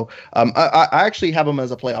formations. So I actually have them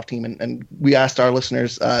as a playoff team, and we asked our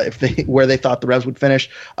listeners where they thought the Revs would finish.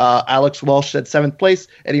 Alex Walsh said 7th place.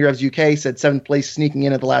 Eddie Revs UK said 7th place, sneaking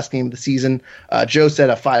in at the last game of the season. Joe said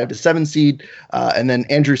a 5 to 7 seed, and then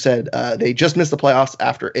Andrew said they just missed the playoffs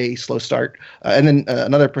after a slow start. And then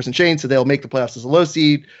another person, Shane, said they'll make the playoffs as a low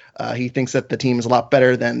seed. He thinks that the team is a lot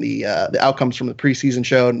better than the outcomes from the preseason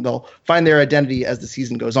showed, and they'll find their identity as the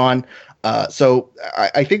season goes on. So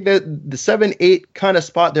I think that the 7-8 kind of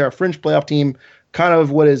spot, they're a fringe playoff team, kind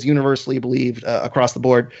of what is universally believed across the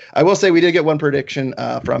board. I will say we did get one prediction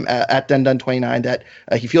from at DenDun29 that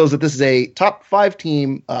he feels that this is a top 5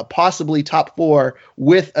 team, possibly top 4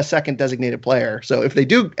 with a second designated player. So if they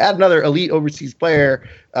do add another elite overseas player,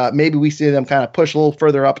 maybe we see them kind of push a little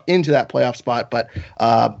further up into that playoff spot. But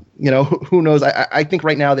who knows? I think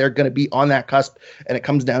right now they're going to be on that cusp, and it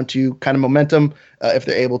comes down to kind of momentum. If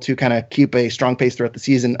they're able to kind of keep a strong pace throughout the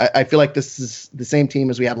season, I feel like this is the same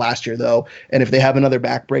team as we had last year, though. And if they have another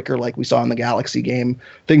backbreaker like we saw in the Galaxy game,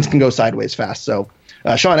 things can go sideways fast. So,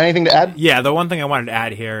 Sean, anything to add? Yeah, the one thing I wanted to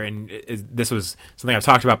add here, and this was something I've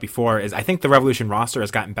talked about before, is I think the Revolution roster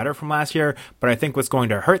has gotten better from last year, but I think what's going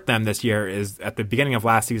to hurt them this year is at the beginning of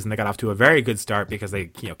last season, they got off to a very good start because they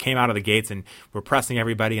came out of the gates and were pressing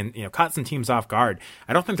everybody and caught some teams off guard.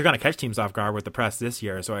 I don't think they're going to catch teams off guard with the press this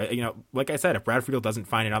year. So, like I said, if Brad Friedel doesn't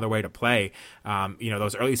find another way to play,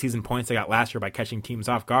 those early season points they got last year by catching teams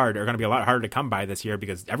off guard are going to be a lot harder to come by this year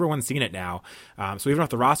because everyone's seen it now. So even if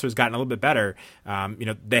the roster has gotten a little bit better,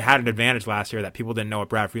 they had an advantage last year that people didn't know what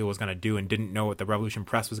Brad Friedel was going to do and didn't know what the Revolution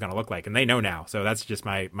press was going to look like, and they know now. So that's just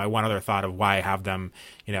my one other thought of why I have them,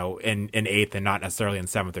 in 8th and not necessarily in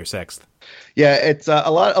 7th or 6th. Yeah, it's a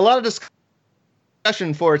lot of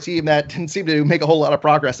discussion for a team that didn't seem to make a whole lot of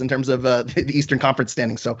progress in terms of the Eastern Conference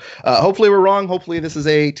standings. So hopefully we're wrong. Hopefully this is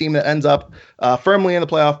a team that ends up firmly in the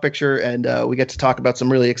playoff picture, and we get to talk about some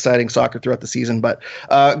really exciting soccer throughout the season. But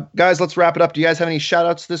guys, let's wrap it up. Do you guys have any shout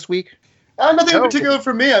outs this week? Nothing in particular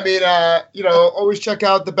for me. I mean, always check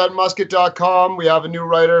out thebetmusket.com. We have a new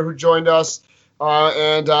writer who joined us,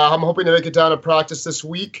 and I'm hoping to make it down to practice this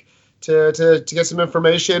week to get some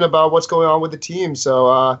information about what's going on with the team.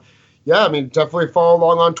 So, definitely follow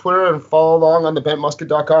along on Twitter and follow along on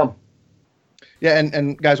thebetmusket.com. Yeah,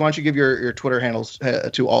 and guys, why don't you give your Twitter handles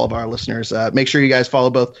to all of our listeners? Make sure you guys follow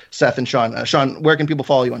both Seth and Sean. Sean, where can people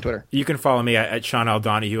follow you on Twitter? You can follow me at Sean L.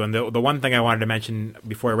 Donahue. And the one thing I wanted to mention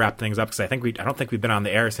before I wrap things up, because I don't think we've been on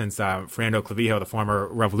the air since Fernando Clavijo, the former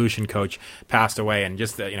Revolution coach, passed away, and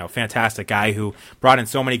just fantastic guy who brought in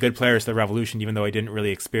so many good players to the Revolution, even though he didn't really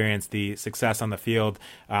experience the success on the field.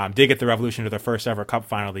 Did get the Revolution to their first ever Cup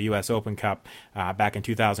final, the U.S. Open Cup, back in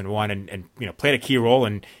 2001, and played a key role.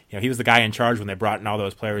 And he was the guy in charge when they brought in all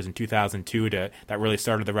those players in 2002 that really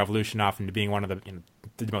started the Revolution off into being one of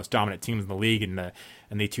the most dominant teams in the league in the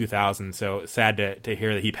 2000s. So sad to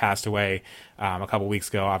hear that he passed away a couple weeks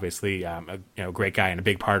ago. Obviously, a great guy and a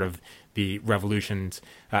big part of the Revolution's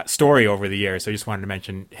story over the years. So I just wanted to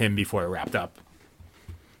mention him before it wrapped up.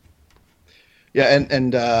 Yeah,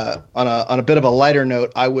 and on a bit of a lighter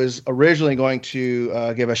note, I was originally going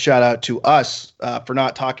to give a shout out to us for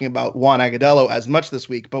not talking about Juan Agudelo as much this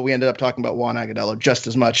week, but we ended up talking about Juan Agudelo just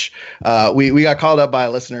as much. We got called up by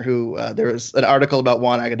a listener who there was an article about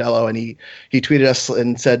Juan Agudelo, and he tweeted us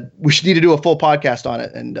and said we should need to do a full podcast on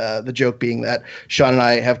it. And the joke being that Sean and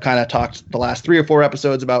I have kind of talked the last 3 or 4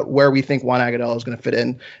 episodes about where we think Juan Agudelo is going to fit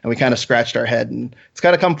in, and we kind of scratched our head, and it's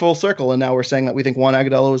kind of come full circle. And now we're saying that we think Juan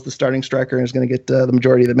Agudelo is the starting striker and is going to get the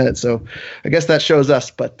majority of the minutes. So I guess that shows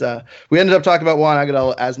us, but we ended up talking about Juan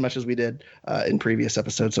Agudelo as much as we did in previous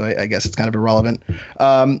episodes. So I guess it's kind of irrelevant.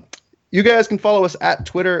 You guys can follow us at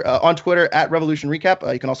Twitter, on Twitter at Revolution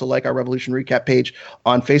Recap. You can also like our Revolution Recap page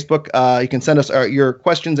on Facebook. You can send us your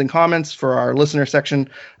questions and comments for our listener section.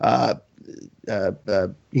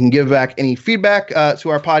 You can give back any feedback to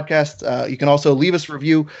our podcast. You can also leave us a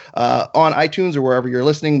review on iTunes or wherever you're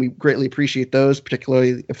listening. We greatly appreciate those,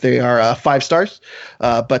 particularly if they are 5 stars.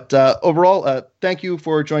 But overall, thank you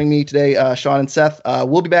for joining me today, Sean and Seth.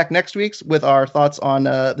 We'll be back next week with our thoughts on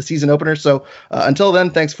the season opener. So until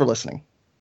then, thanks for listening.